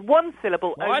mind. One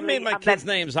syllable Well, only. I made my kids'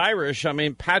 names Irish. I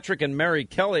mean, Patrick and Mary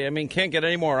Kelly. I mean, can't get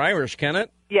any more Irish, can it?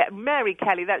 Yeah, Mary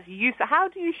Kelly, that's you. So how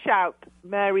do you shout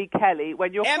Mary Kelly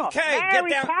when you're MK, cross? get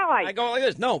down. Kelly. I go like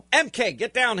this. No, MK,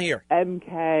 get down here.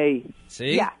 MK.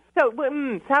 See? Yeah. So,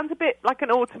 sounds a bit like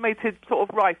an automated sort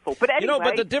of rifle. But anyway.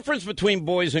 But the difference between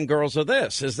boys and girls is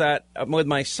this, is that with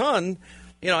my son,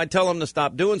 I tell him to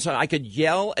stop doing something. I could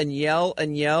yell and yell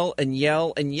and yell and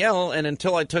yell and yell, and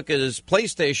until I took his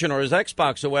PlayStation or his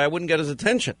Xbox away, I wouldn't get his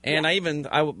attention. And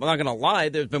I'm not going to lie,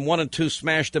 there's been 1 and 2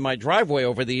 smashed in my driveway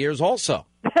over the years also.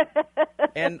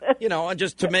 And,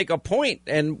 just to make a point,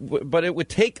 but it would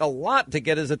take a lot to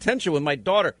get his attention with my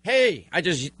daughter. Hey, I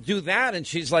just do that, and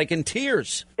she's like in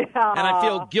tears. And I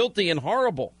feel guilty and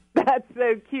horrible. That's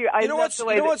so cute. You know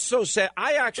what's so sad?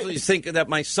 I actually think that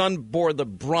my son bore the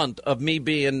brunt of me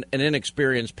being an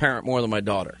inexperienced parent more than my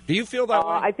daughter. Do you feel that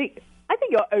way? I think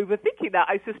you're overthinking that.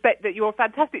 I suspect that you're a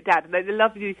fantastic dad, and they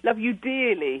love you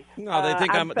dearly. No,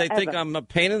 they think I'm a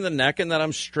pain in the neck, and that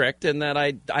I'm strict, and that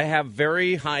I have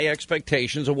very high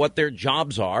expectations of what their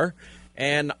jobs are.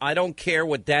 And I don't care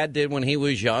what Dad did when he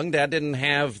was young. Dad didn't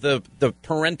have the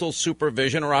parental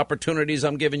supervision or opportunities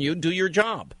I'm giving you. Do your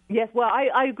job. Yes, well,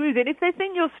 I agree that if they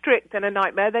think you're strict and a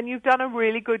nightmare, then you've done a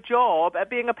really good job at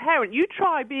being a parent. You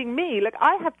try being me. Look,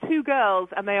 I have 2 girls,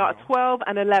 and they are 12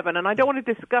 and 11, and I don't want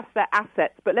to discuss their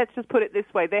assets, but let's just put it this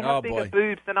way. They have bigger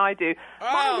boobs than I do.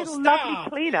 My little lovely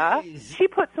cleaner, she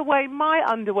puts away my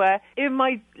underwear in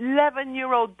my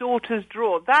 11-year-old daughter's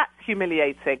drawer. That's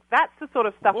humiliating. That's the sort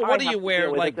of stuff what do you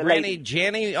wear, like Granny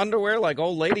Janny underwear, like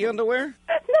old lady underwear?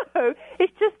 No,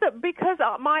 it's just that because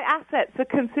my assets are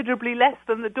considerably less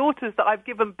than the daughters that I've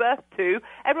given birth to,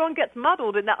 everyone gets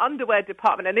muddled in the underwear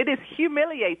department, and it is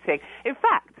humiliating. In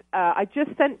fact, I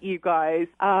just sent you guys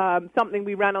something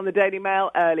we ran on the Daily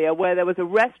Mail earlier, where there was a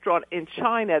restaurant in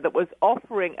China that was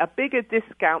offering a bigger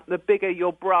discount the bigger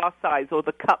your bra size or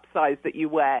the cup size that you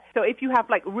wear. So if you have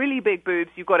like really big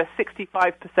boobs, you've got a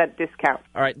 65% discount.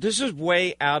 All right, this is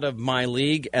way out of my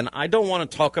league, and I don't want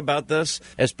to talk about this,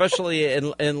 especially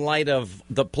in light of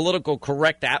the political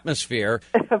correct atmosphere.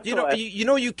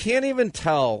 You can't even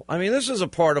tell. I mean, this is a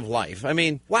part of life. I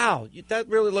mean, wow, that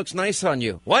really looks nice on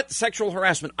you. What? Sexual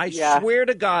harassment. I swear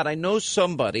to God, I know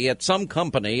somebody at some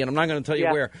company, and I'm not going to tell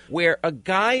you where a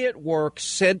guy at work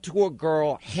said to a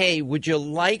girl, hey, would you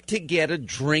like to get a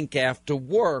drink after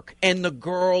work? And the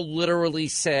girl literally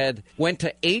went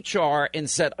to HR and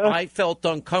said, I felt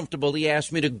uncomfortable. He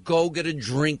asked me to go get a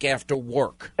drink after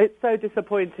work. It's so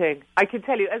disappointing. I can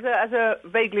tell you,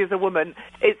 vaguely as a woman,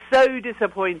 it's so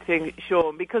disappointing,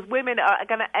 Sean, because women are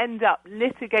going to end up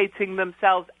litigating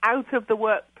themselves out of the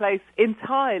workplace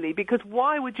entirely, because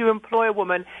why would you employ a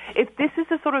woman if this is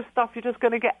the sort of stuff you're just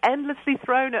going to get endlessly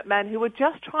thrown at men who are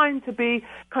just trying to be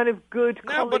kind of good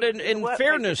colleagues? But in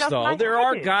fairness, though, there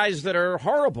are guys that are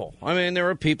horrible. I mean, there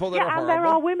are people that are horrible. Yeah, and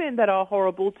there are women that are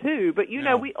horrible, too. But,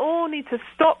 we all need to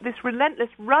stop this relentless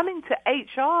running to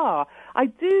HR. I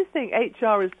do think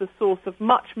HR is the source of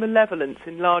much malevolence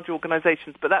in large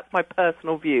organizations, but that's my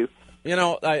personal view.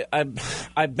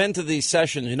 I've been to these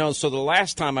sessions, so the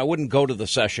last time I wouldn't go to the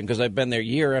session because I've been there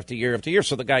year after year after year,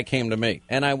 so the guy came to me.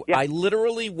 And I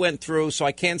literally went through, so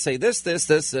I can't say this, and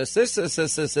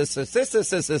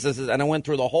I went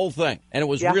through the whole thing. And it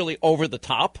was really over the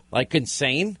top, like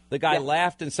insane. The guy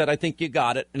laughed and said, I think you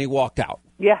got it, and he walked out.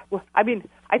 Yeah, well, I think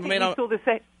we saw the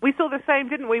same. We saw the same,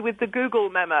 didn't we, with the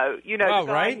Google memo?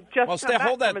 Right. Just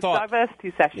hold that thought.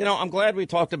 Diversity session. I'm glad we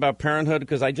talked about parenthood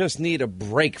because I just need a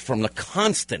break from the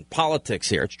constant politics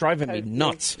here. It's driving me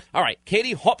nuts. All right,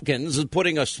 Katie Hopkins is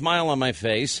putting a smile on my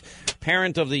face.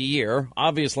 Parent of the year.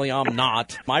 Obviously, I'm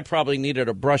not. I probably needed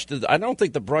a brush. I don't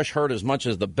think the brush hurt as much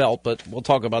as the belt, but we'll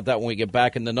talk about that when we get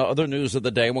back in the other news of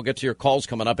the day. And we'll get to your calls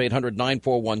coming up.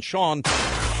 800-941-SEAN.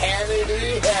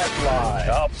 Hannity Headline,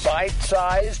 a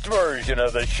bite-sized version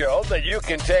of the show that you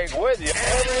can take with you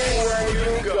everywhere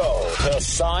you go. To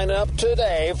sign up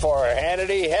today for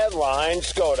Hannity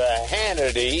Headlines, go to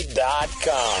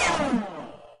Hannity.com.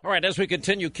 All right, as we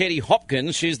continue, Katie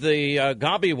Hopkins, she's the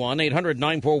gobby one,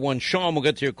 800-941-SEAN. We'll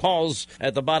get to your calls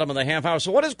at the bottom of the half hour.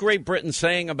 So what is Great Britain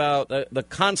saying about the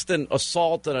constant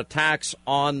assault and attacks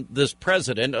on this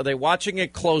president? Are they watching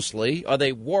it closely? Are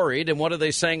they worried? And what are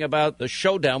they saying about the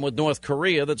showdown with North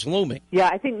Korea that's looming? Yeah,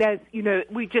 I think there's,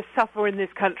 we just suffer in this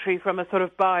country from a sort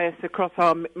of bias across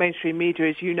our mainstream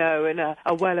media, as you know, and are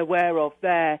well aware of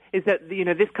there, is that,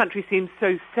 this country seems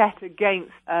so set against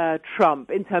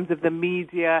Trump in terms of the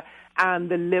media and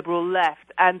the liberal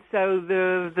left. And so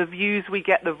the views we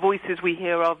get, the voices we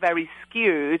hear are very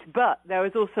skewed. But there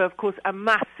is also, of course, a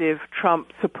massive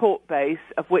Trump support base,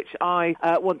 of which I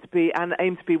want to be and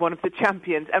aim to be one of the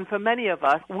champions. And for many of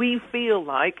us, we feel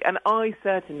like, and I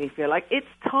certainly feel like, it's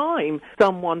time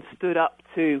someone stood up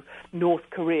to North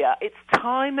Korea. It's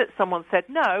time that someone said,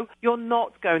 no, you're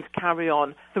not going to carry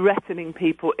on threatening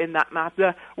people in that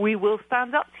matter. We will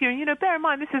stand up to you. And, you know, bear in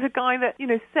mind, this is a guy that, you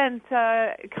know, sent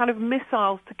kind of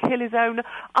missiles to kill his own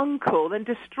uncle, then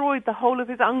destroyed the whole of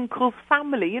his uncle's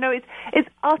family. You know, it's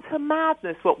utter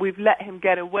madness what we've let him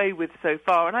get away with so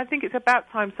far. And I think it's about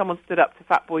time someone stood up to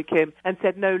Fatboy Kim and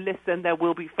said, no, listen, there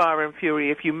will be fire and fury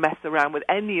if you mess around with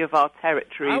any of our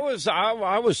territory. I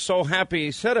was so happy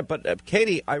he said it, but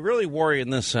Katie, I really worry in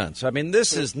this sense. I mean,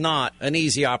 this is not an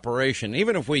easy operation.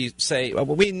 Even if we say, well,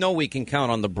 we know we can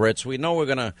count on the Brits, we know we're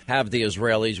going to have the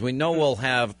Israelis, we know we'll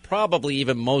have probably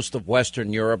even most of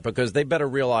Western Europe, because they better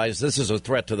realize this is a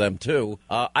threat to them too.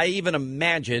 I even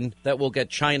imagine that we'll get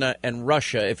China and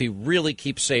Russia if he really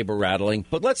keeps saber rattling.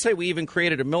 But let's say we even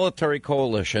created a military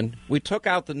coalition. We took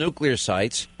out the nuclear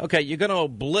sites. Okay, you're going to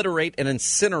obliterate and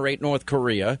incinerate North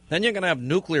Korea. Then you're going to have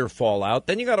nuclear fallout.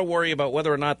 Then you got to worry about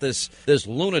whether or not this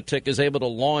lunatic is able to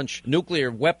launch nuclear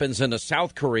weapons into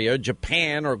South Korea,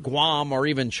 Japan, or Guam, or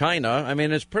even China. I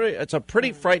mean, it's a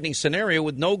pretty frightening scenario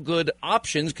with no good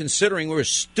options, considering we're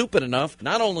stupid enough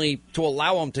not only to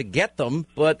allow him to get them,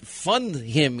 but fund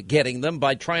him getting them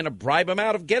by trying to bribe him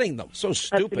out of getting them. So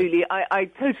stupid. Absolutely. I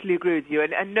totally agree with you.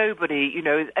 And nobody, you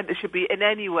know, should be in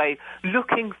any way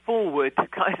looking forward to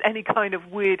any kind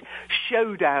of weird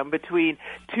showdown between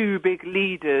two big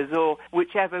leaders or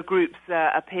whichever groups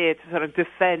appear to sort of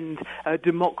defend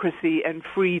democracy and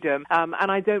freedom.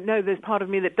 And I don't know, there's part of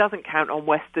me that doesn't count on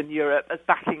Western Europe as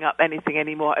backing up anything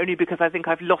anymore, only because I think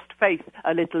I've lost faith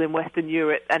a little in Western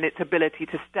Europe and its ability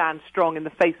to stand strong in the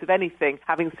face of anything,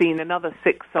 having seen another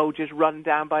 6 soldiers run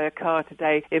down by a car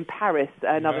today in Paris,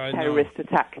 another terrorist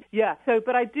attack. Yeah,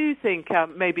 but I do think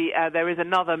maybe there is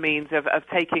another means of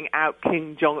taking out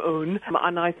Kim Jong-un,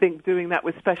 and I think doing that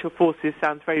with special forces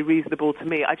sounds very reasonable to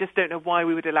me. I just don't know why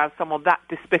we would allow someone that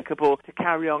despicable to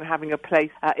carry on having a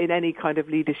place in any kind of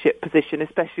leadership position,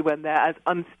 especially when they're as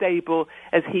unstable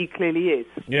as he clearly is.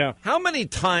 Yeah. How many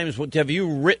times have you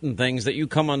written things that you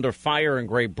come under fire in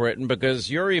Great Britain because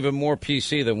you're even more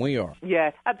PC than we are?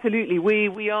 Yeah, absolutely.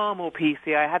 We are more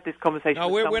PC. I had this conversation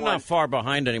with someone. We're not far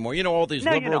behind anymore. You know, all these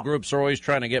liberal groups are always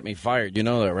trying to get me fired. You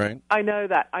know that, right? I know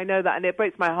that, and it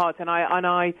breaks my heart. And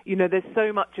I, you know, there's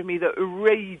so much of me that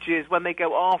rages when they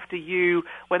go after you,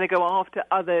 when they go after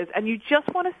others, and you just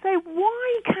want to say,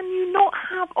 why can you not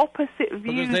have opposite views?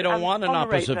 Because they don't want an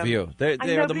opposite view. They're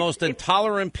the most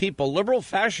intolerant people. Liberal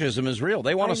fascism is real.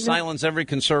 They want to silence every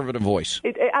conservative voice.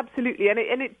 Absolutely, and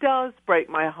it does break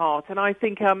my heart. And I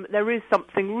think there is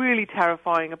something really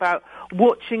terrifying about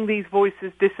watching these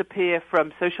voices disappear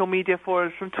from social media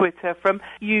forums, from Twitter, from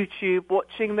YouTube,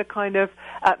 watching the kind of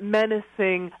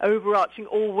menacing, overarching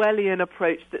Orwellian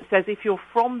approach that says if you're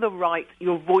from the right,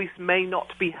 your voice may not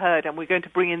be heard, and we're going to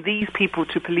bring in these people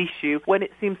to police you, when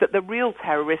it seems that the real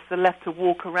terrorists are left to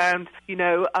walk around, you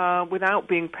know, without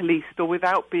being policed or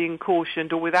without being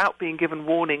cautioned or without being given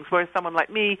warnings, whereas someone like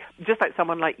me, just like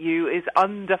someone like you, is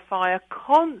under fire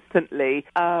constantly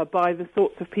by the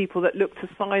sorts of people that look to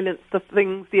silence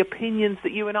the opinions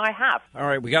that you and I have. All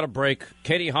right, we got a break.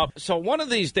 Katie Hop. So one of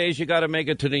these days you got to make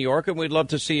it to New York, and we'd love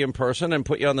to see you in person and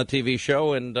put you on the TV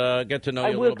show and get to know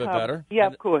you a little bit better. Yeah,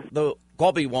 of course. The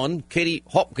Gobby one, Katie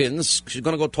Hopkins, she's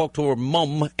going to go talk to her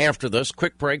mum after this.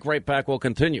 Quick break, right back, we'll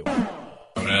continue. I'm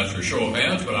going to ask for a show of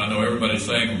hands, but I know everybody's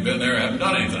saying we've been there, haven't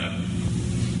done anything,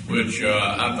 which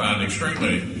I find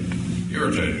extremely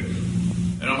irritating.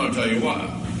 And I'm going to tell you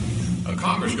why.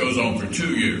 Congress goes on for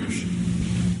 2 years,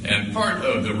 and part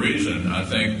of the reason I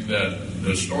think that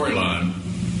the storyline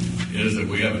is that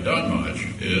we haven't done much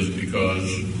is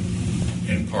because,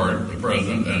 in part, the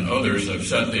president and others have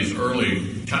set these early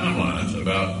timelines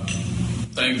about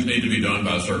things need to be done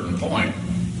by a certain point.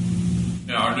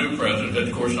 Now, our new president had,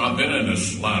 of course, not been in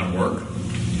this line of work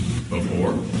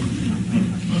before,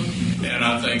 and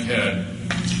I think had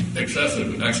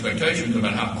excessive expectations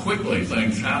about how quickly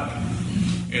things happen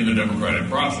in the democratic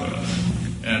process.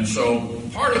 And so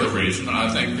part of the reason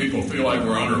I think people feel like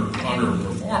we're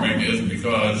underperforming is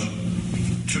because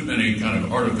too many kind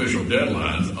of artificial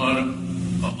deadlines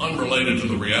unrelated to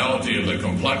the reality of the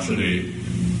complexity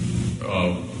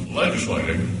of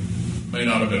legislating may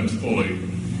not have been fully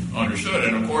understood.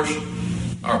 And of course,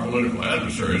 our political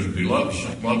adversaries would love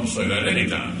to say that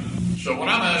anytime. So what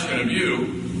I'm asking of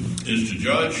you is to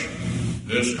judge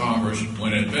this Congress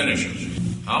when it finishes.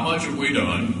 How much have we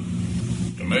done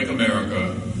make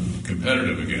America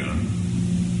competitive again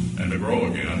and to grow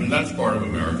again. And that's part of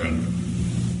America,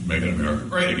 making America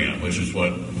great again, which is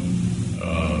what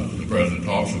the president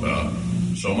talks about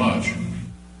so much.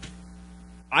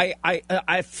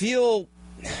 I feel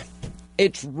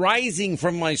it's rising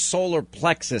from my solar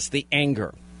plexus, the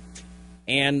anger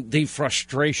and the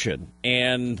frustration.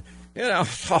 And, you know,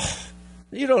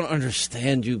 you don't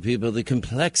understand, you people, the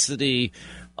complexity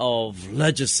of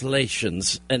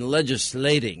legislations and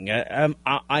legislating.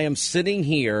 I am sitting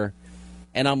here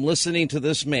and I'm listening to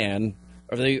this man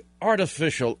of the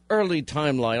artificial early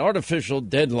timeline, artificial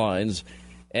deadlines.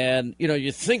 And, you know,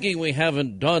 you're thinking we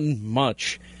haven't done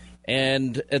much.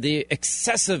 And the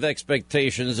excessive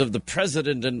expectations of the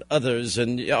president and others.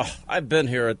 And I've been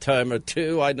here a time or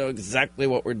two. I know exactly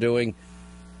what we're doing.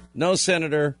 No,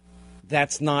 Senator,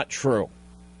 that's not true.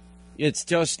 It's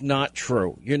just not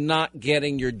true. You're not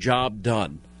getting your job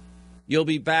done. You'll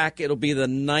be back. It'll be the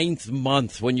 9th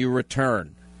month when you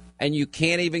return. And you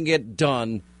can't even get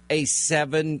done a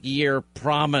 7-year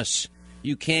promise.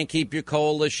 You can't keep your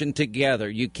coalition together.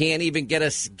 You can't even get a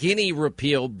skinny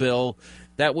repeal bill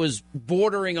that was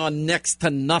bordering on next to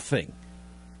nothing.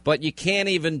 But you can't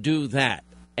even do that.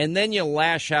 And then you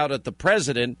lash out at the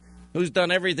president, who's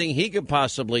done everything he could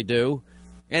possibly do.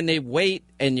 And they wait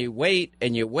and you wait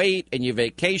and you wait and you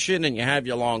vacation and you have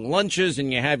your long lunches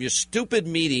and you have your stupid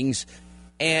meetings.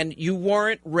 And you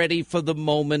weren't ready for the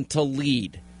moment to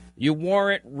lead. You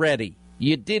weren't ready.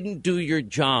 You didn't do your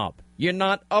job. You're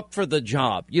not up for the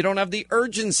job. You don't have the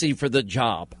urgency for the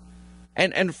job.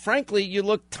 And frankly, you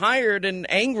look tired and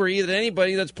angry at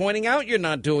anybody that's pointing out you're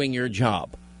not doing your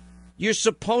job. You're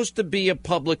supposed to be a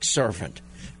public servant.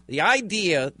 The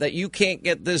idea that you can't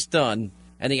get this done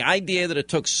and the idea that it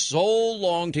took so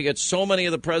long to get so many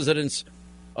of the president's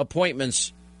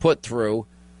appointments put through,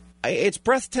 it's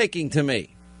breathtaking to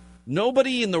me.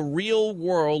 Nobody in the real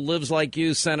world lives like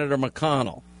you, Senator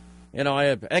McConnell. You know, I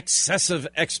have excessive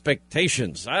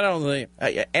expectations. I don't think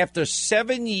after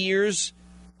 7 years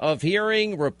of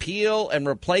hearing repeal and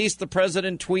replace, the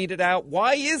president tweeted out,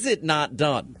 why is it not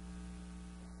done?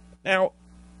 Now,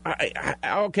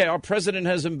 okay, our president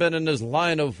hasn't been in this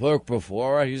line of work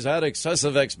before. He's had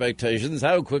excessive expectations,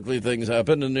 how quickly things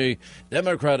happen in the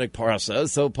democratic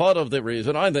process. So part of the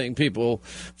reason I think people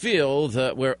feel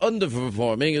that we're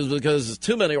underperforming is because there's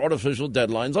too many artificial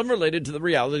deadlines unrelated to the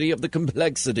reality of the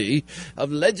complexity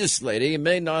of legislating and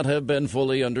may not have been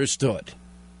fully understood.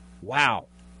 Wow.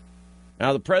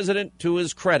 Now, the president, to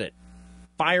his credit,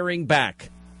 firing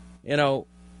back, you know,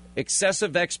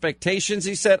 excessive expectations.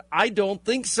 He said, I don't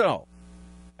think so.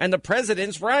 And the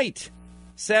president's right.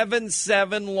 7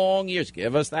 long years.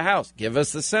 Give us the House. Give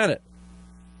us the Senate.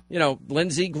 You know,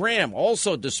 Lindsey Graham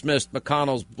also dismissed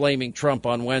McConnell's blaming Trump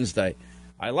on Wednesday.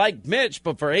 I like Mitch,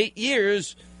 but for 8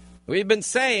 years, we've been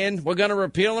saying we're going to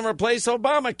repeal and replace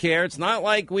Obamacare. It's not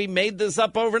like we made this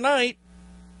up overnight.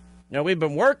 Now, we've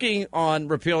been working on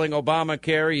repealing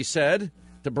Obamacare, he said,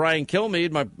 to Brian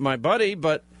Kilmeade, my buddy,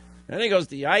 but then he goes,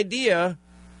 the idea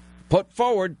put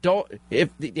forward,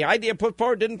 the idea put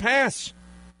forward didn't pass.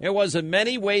 It was in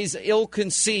many ways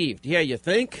ill-conceived. Yeah, you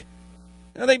think?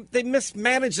 Now, they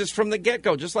mismanaged this from the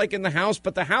get-go, just like in the House,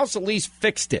 but the House at least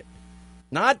fixed it.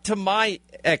 Not to my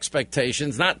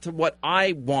expectations, not to what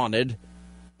I wanted,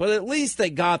 but at least they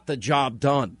got the job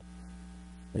done.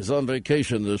 He's on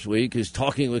vacation this week. He's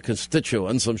talking with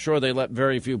constituents. I'm sure they let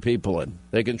very few people in.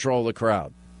 They control the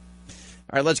crowd.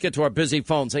 All right, let's get to our busy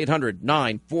phones.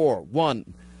 800-941.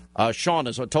 Sean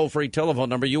is our toll-free telephone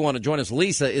number. You want to join us.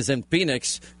 Lisa is in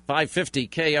Phoenix, 550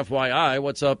 KFYI.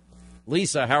 What's up,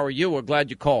 Lisa? How are you? We're glad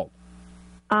you called.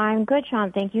 I'm good,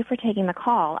 Sean. Thank you for taking the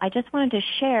call. I just wanted to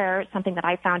share something that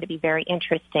I found to be very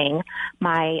interesting.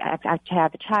 I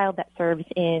have a child that serves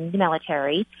in the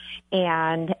military,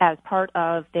 and as part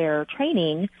of their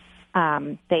training,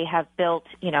 they have built,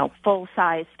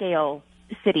 full-size scale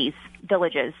cities,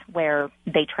 villages where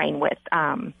they train with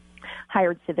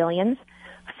hired civilians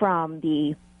from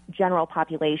the general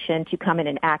population to come in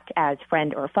and act as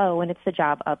friend or foe, and it's the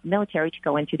job of the military to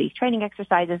go into these training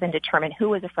exercises and determine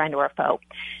who is a friend or a foe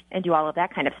and do all of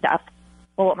that kind of stuff.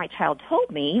 Well, what my child told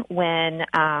me when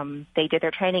they did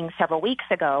their training several weeks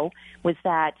ago was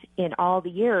that in all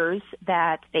the years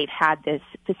that they've had this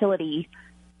facility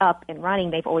up and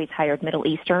running, they've always hired Middle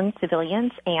Eastern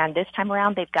civilians, and this time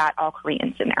around they've got all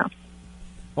Koreans in there.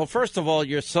 Well, first of all,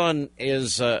 your son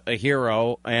is a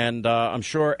hero, and I'm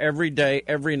sure every day,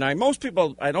 every night, most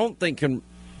people I don't think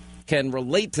can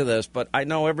relate to this, but I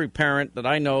know every parent that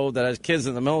I know that has kids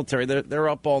in the military, they're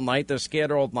up all night, they're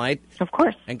scared all night. Of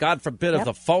course. And God forbid if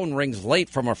the phone rings late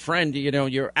from a friend,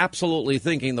 you're absolutely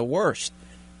thinking the worst.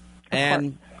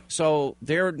 And so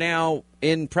they're now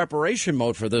in preparation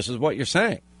mode for this, is what you're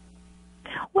saying.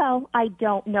 Well, I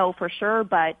don't know for sure,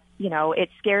 but, you know, it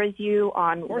scares you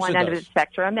on one end of the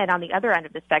spectrum, and on the other end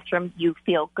of the spectrum, you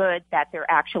feel good that they're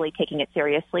actually taking it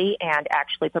seriously and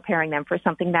actually preparing them for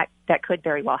something that could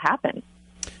very well happen.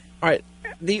 All right.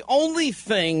 The only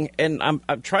thing, and I'm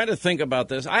trying to think about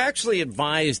this, I actually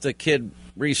advised a kid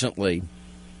recently,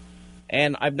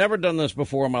 and I've never done this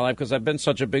before in my life because I've been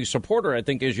such a big supporter, I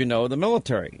think, as you know, of the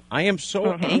military. I am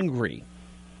so angry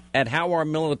at how our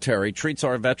military treats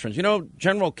our veterans. You know,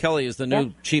 General Kelly is the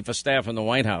new chief of staff in the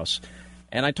White House,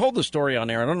 and I told the story on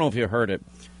air. I don't know if you heard it.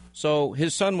 So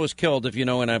his son was killed, if you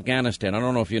know, in Afghanistan. I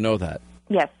don't know if you know that.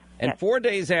 Yes. And 4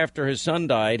 days after his son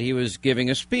died, he was giving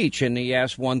a speech, and he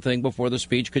asked one thing before the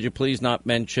speech: could you please not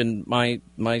mention my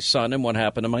son and what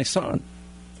happened to my son?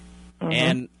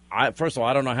 And first of all,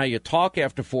 I don't know how you talk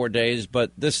after 4 days,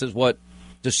 but this is what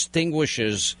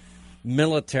distinguishes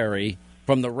military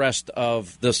from the rest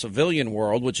of the civilian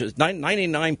world, which is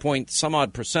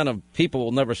 99% of people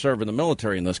will never serve in the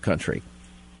military in this country.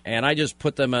 And I just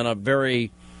put them on a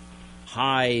very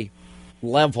high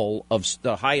level of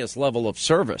the highest level of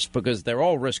service because they're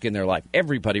all risking their life.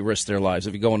 Everybody risks their lives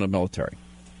if you go into the military.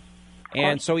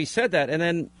 And so he said that. And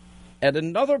then at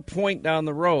another point down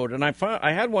the road, and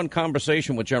I had one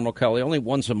conversation with General Kelly only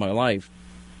once in my life,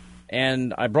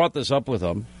 and I brought this up with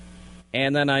him.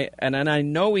 And then I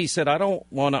know he said, I don't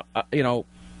want to,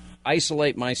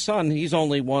 isolate my son. He's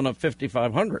only one of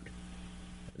 5,500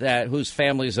 whose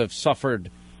families have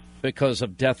suffered because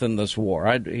of death in this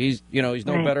war. He's no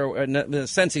better. In the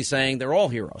sense he's saying they're all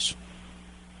heroes.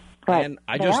 Right. And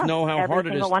I just know how hard it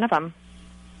is. Every single one of them.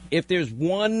 If there's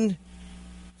one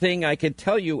thing I could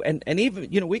tell you, and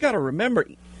even, we got to remember,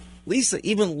 Lisa,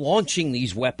 even launching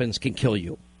these weapons can kill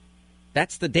you.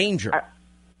 That's the danger.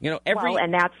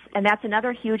 And that's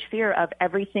another huge fear of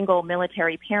every single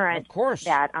military parent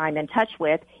that I'm in touch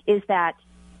with is that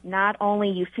not only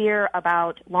you fear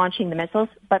about launching the missiles,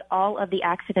 but all of the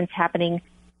accidents happening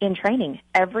in training.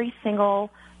 Every single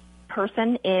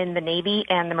person in the Navy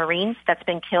and the Marines that's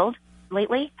been killed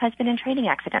lately has been in training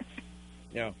accidents.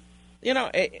 Yeah.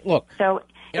 Look. So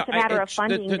it's a matter of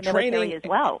funding the military as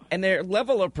well. And their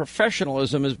level of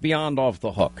professionalism is beyond off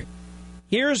the hook.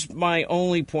 Here's my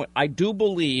only point. I do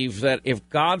believe that if,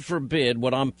 God forbid,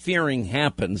 what I'm fearing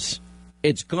happens,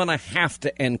 it's going to have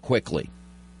to end quickly.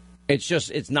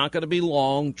 It's not going to be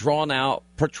long, drawn out,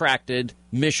 protracted,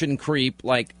 mission creep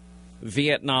like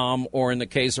Vietnam or in the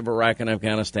case of Iraq and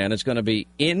Afghanistan. It's going to be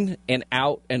in and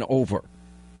out and over.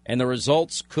 And the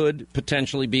results could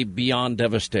potentially be beyond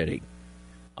devastating.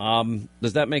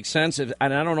 Does that make sense? And I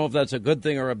don't know if that's a good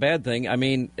thing or a bad thing. I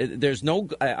mean,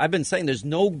 I've been saying there's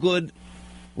no good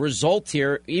result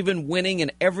here. Even winning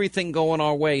and everything going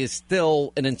our way is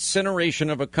still an incineration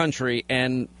of a country,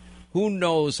 and who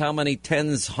knows how many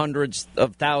tens, hundreds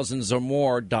of thousands or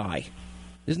more die.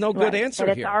 There's no good answer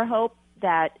here. It's our hope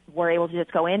that we're able to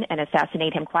just go in and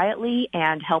assassinate him quietly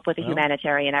and help with a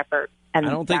humanitarian effort. And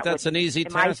I don't think that's an easy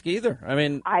task either.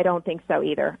 I don't think so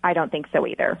either.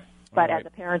 But as a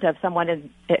parent of someone in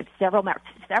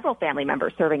several family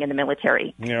members serving in the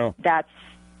military, that's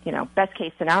best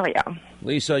case scenario.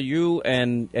 Lisa, you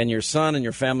and your son and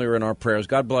your family are in our prayers.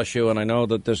 God bless you, and I know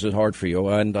that this is hard for you,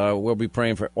 and we'll be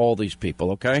praying for all these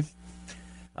people, okay?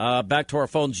 Back to our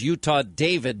phones. Utah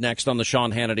David next on the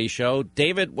Sean Hannity Show.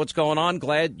 David, what's going on?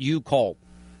 Glad you called.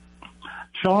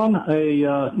 Sean,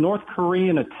 a North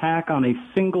Korean attack on a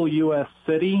single U.S.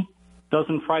 city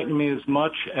doesn't frighten me as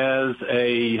much as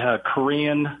a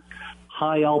Korean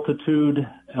high-altitude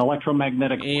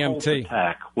electromagnetic pulse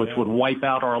attack, which would wipe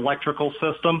out our electrical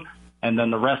system, and then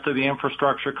the rest of the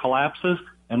infrastructure collapses,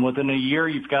 and within a year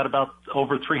you've got about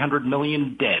over 300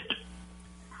 million dead.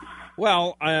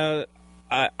 Well,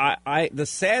 the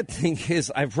sad thing is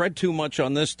I've read too much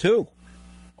on this, too,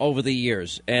 over the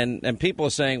years, and people are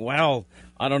saying, well,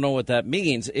 I don't know what that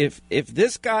means. If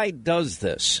this guy does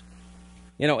this,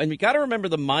 and you got to remember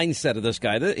the mindset of this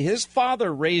guy. His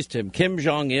father raised him, Kim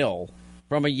Jong-il,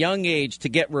 from a young age to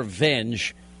get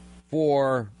revenge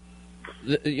for,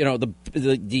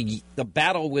 the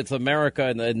battle with America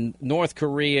and North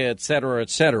Korea, et cetera,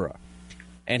 et cetera.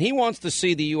 And he wants to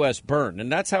see the U.S. burn,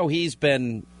 and that's how he's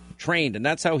been trained, and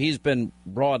that's how he's been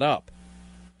brought up.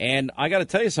 And I got to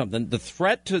tell you something. The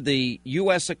threat to the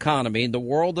U.S. economy and the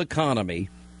world economy,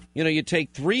 you take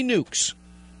 3 nukes,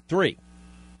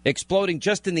 exploding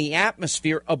just in the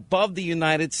atmosphere above the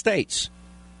United States.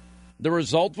 The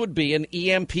result would be an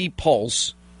EMP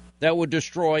pulse that would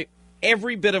destroy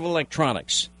every bit of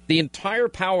electronics. The entire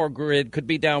power grid could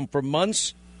be down for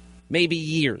months, maybe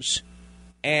years.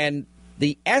 And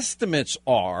The estimates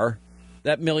are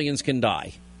that millions can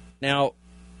die. Now,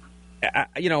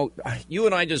 you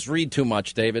and I just read too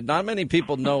much, David. Not many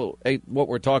people know what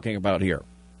we're talking about here.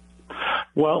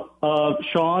 Well,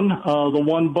 Sean, the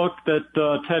one book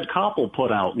that Ted Koppel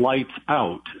put out, Lights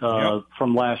Out,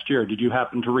 from last year. Did you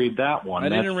happen to read that one? I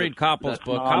didn't read Koppel's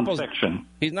book. Koppel's fiction.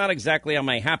 He's not exactly on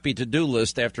my happy to-do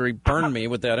list after he burned me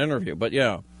with that interview, but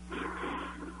yeah.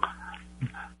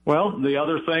 Well, the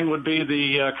other thing would be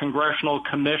the Congressional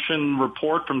Commission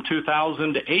report from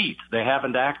 2008. They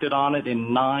haven't acted on it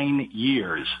in 9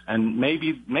 years. And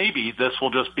maybe this will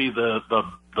just be the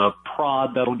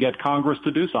prod that'll get Congress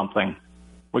to do something.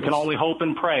 We can only hope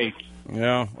and pray.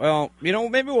 Yeah, well,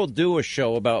 maybe we'll do a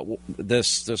show about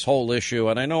this whole issue.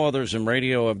 And I know others in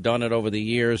radio have done it over the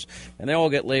years, and they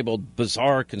all get labeled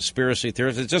bizarre conspiracy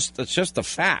theories. It's just a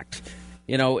fact.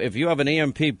 If you have an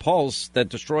EMP pulse that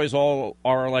destroys all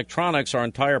our electronics, our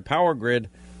entire power grid,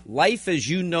 life as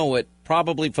you know it,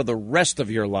 probably for the rest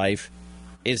of your life,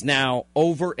 is now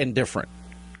over and different.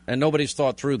 And nobody's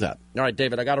thought through that. All right,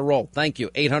 David, I got to roll. Thank you.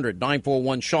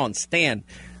 800-941-SEAN. Stan,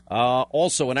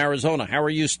 also in Arizona. How are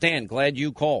you, Stan? Glad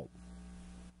you called.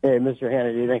 Hey, Mr.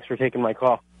 Hannity. Thanks for taking my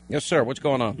call. Yes, sir. What's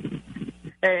going on?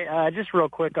 Hey, just real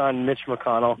quick on Mitch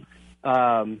McConnell.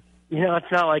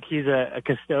 It's not like he's a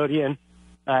custodian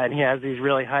and he has these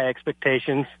really high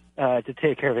expectations to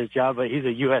take care of his job, but he's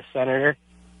a U.S. senator.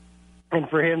 And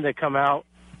for him to come out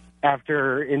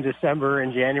in December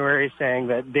and January saying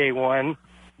that day one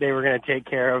they were going to take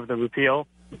care of the repeal,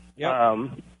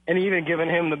 and even giving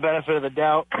him the benefit of the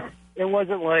doubt, it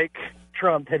wasn't like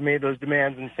Trump had made those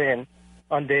demands and saying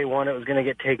on day one it was going to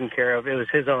get taken care of. It was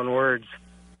his own words.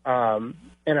 And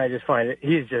I just find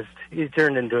he's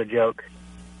turned into a joke.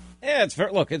 Yeah,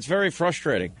 it's very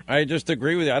frustrating. I just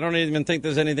agree with you. I don't even think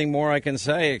there's anything more I can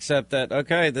say except that,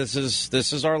 okay, this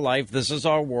is our life. This is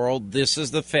our world. This is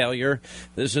the failure.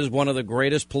 This is one of the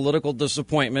greatest political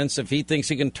disappointments. If he thinks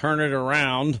he can turn it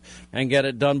around and get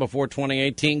it done before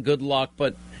 2018, good luck.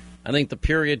 But I think the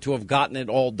period to have gotten it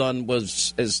all done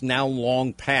is now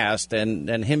long past, and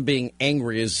him being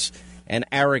angry and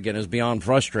arrogant is beyond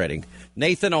frustrating.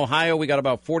 Nathan, Ohio, we got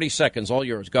about 40 seconds. All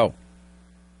yours. Go.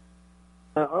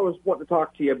 I was wanting to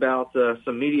talk to you about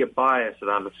some media bias that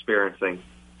I'm experiencing.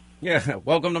 Yeah,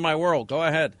 welcome to my world. Go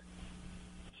ahead.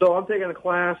 So I'm taking a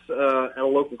class at a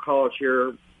local college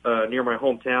here near my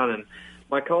hometown, and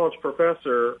my college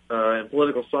professor in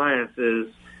political science is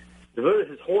devoted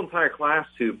his whole entire class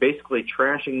to basically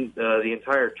trashing the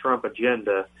entire Trump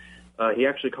agenda. He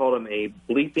actually called him a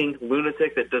bleeping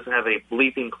lunatic that doesn't have a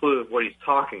bleeping clue of what he's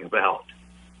talking about.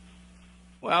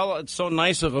 Well, it's so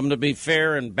nice of him to be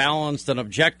fair and balanced and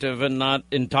objective and not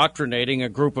indoctrinating a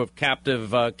group of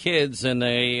captive kids in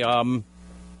a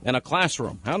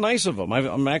classroom. How nice of him.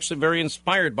 I'm actually very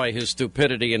inspired by his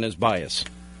stupidity and his bias.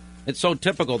 It's so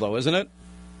typical, though, isn't it?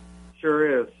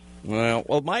 Sure is.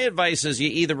 Well, my advice is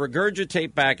you either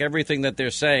regurgitate back everything that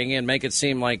they're saying and make it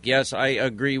seem like, yes, I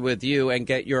agree with you, and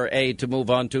get your A to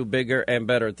move on to bigger and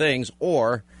better things,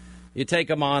 or you take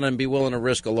them on and be willing to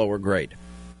risk a lower grade.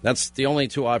 That's the only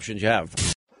two options you have.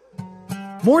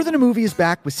 More Than a Movie is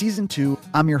back with Season 2.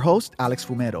 I'm your host, Alex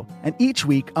Fumero, and each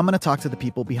week I'm going to talk to the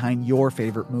people behind your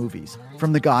favorite movies.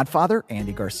 From The Godfather,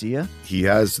 Andy Garcia. He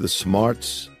has the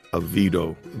smarts of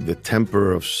Vito, the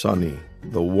temper of Sonny,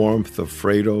 the warmth of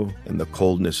Fredo, and the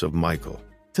coldness of Michael.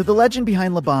 To the legend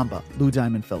behind La Bamba, Lou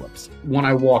Diamond Phillips. When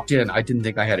I walked in, I didn't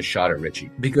think I had a shot at Richie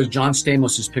because John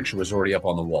Stamos' picture was already up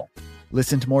on the wall.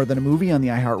 Listen to More Than a Movie on the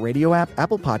iHeartRadio app,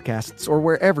 Apple Podcasts, or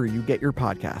wherever you get your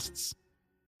podcasts.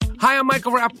 Hi, I'm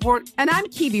Michael Rappaport. And I'm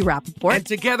Kibi Rappaport. And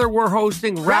together we're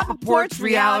hosting Rappaport's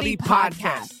Reality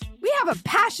Podcast. We have a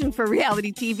passion for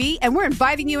reality TV, and we're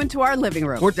inviting you into our living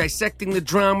room. We're dissecting the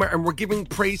drama, and we're giving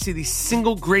praise to the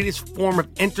single greatest form of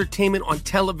entertainment on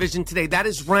television today. That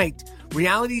is right.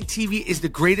 Reality TV is the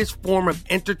greatest form of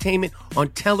entertainment on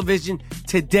television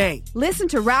today. Listen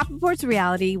to Rappaport's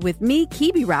Reality with me,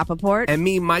 Kibi Rappaport. And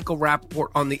me, Michael Rappaport,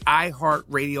 on the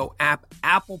iHeartRadio app,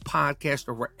 Apple Podcast,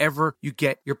 or wherever you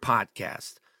get your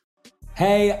podcast.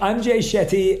 Hey, I'm Jay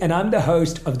Shetty, and I'm the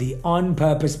host of the On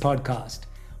Purpose podcast.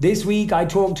 This week, I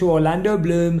talked to Orlando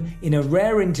Bloom in a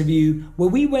rare interview where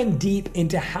we went deep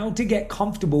into how to get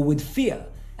comfortable with fear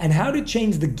and how to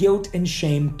change the guilt and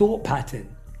shame thought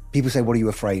pattern. People say, what are you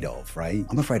afraid of, right?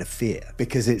 I'm afraid of fear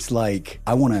because it's like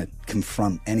I want to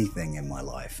confront anything in my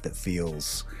life that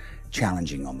feels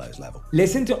challenging on those levels.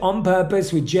 Listen to On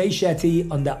Purpose with Jay Shetty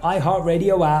on the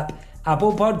iHeartRadio app,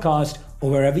 Apple Podcast, or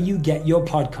wherever you get your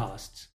podcasts.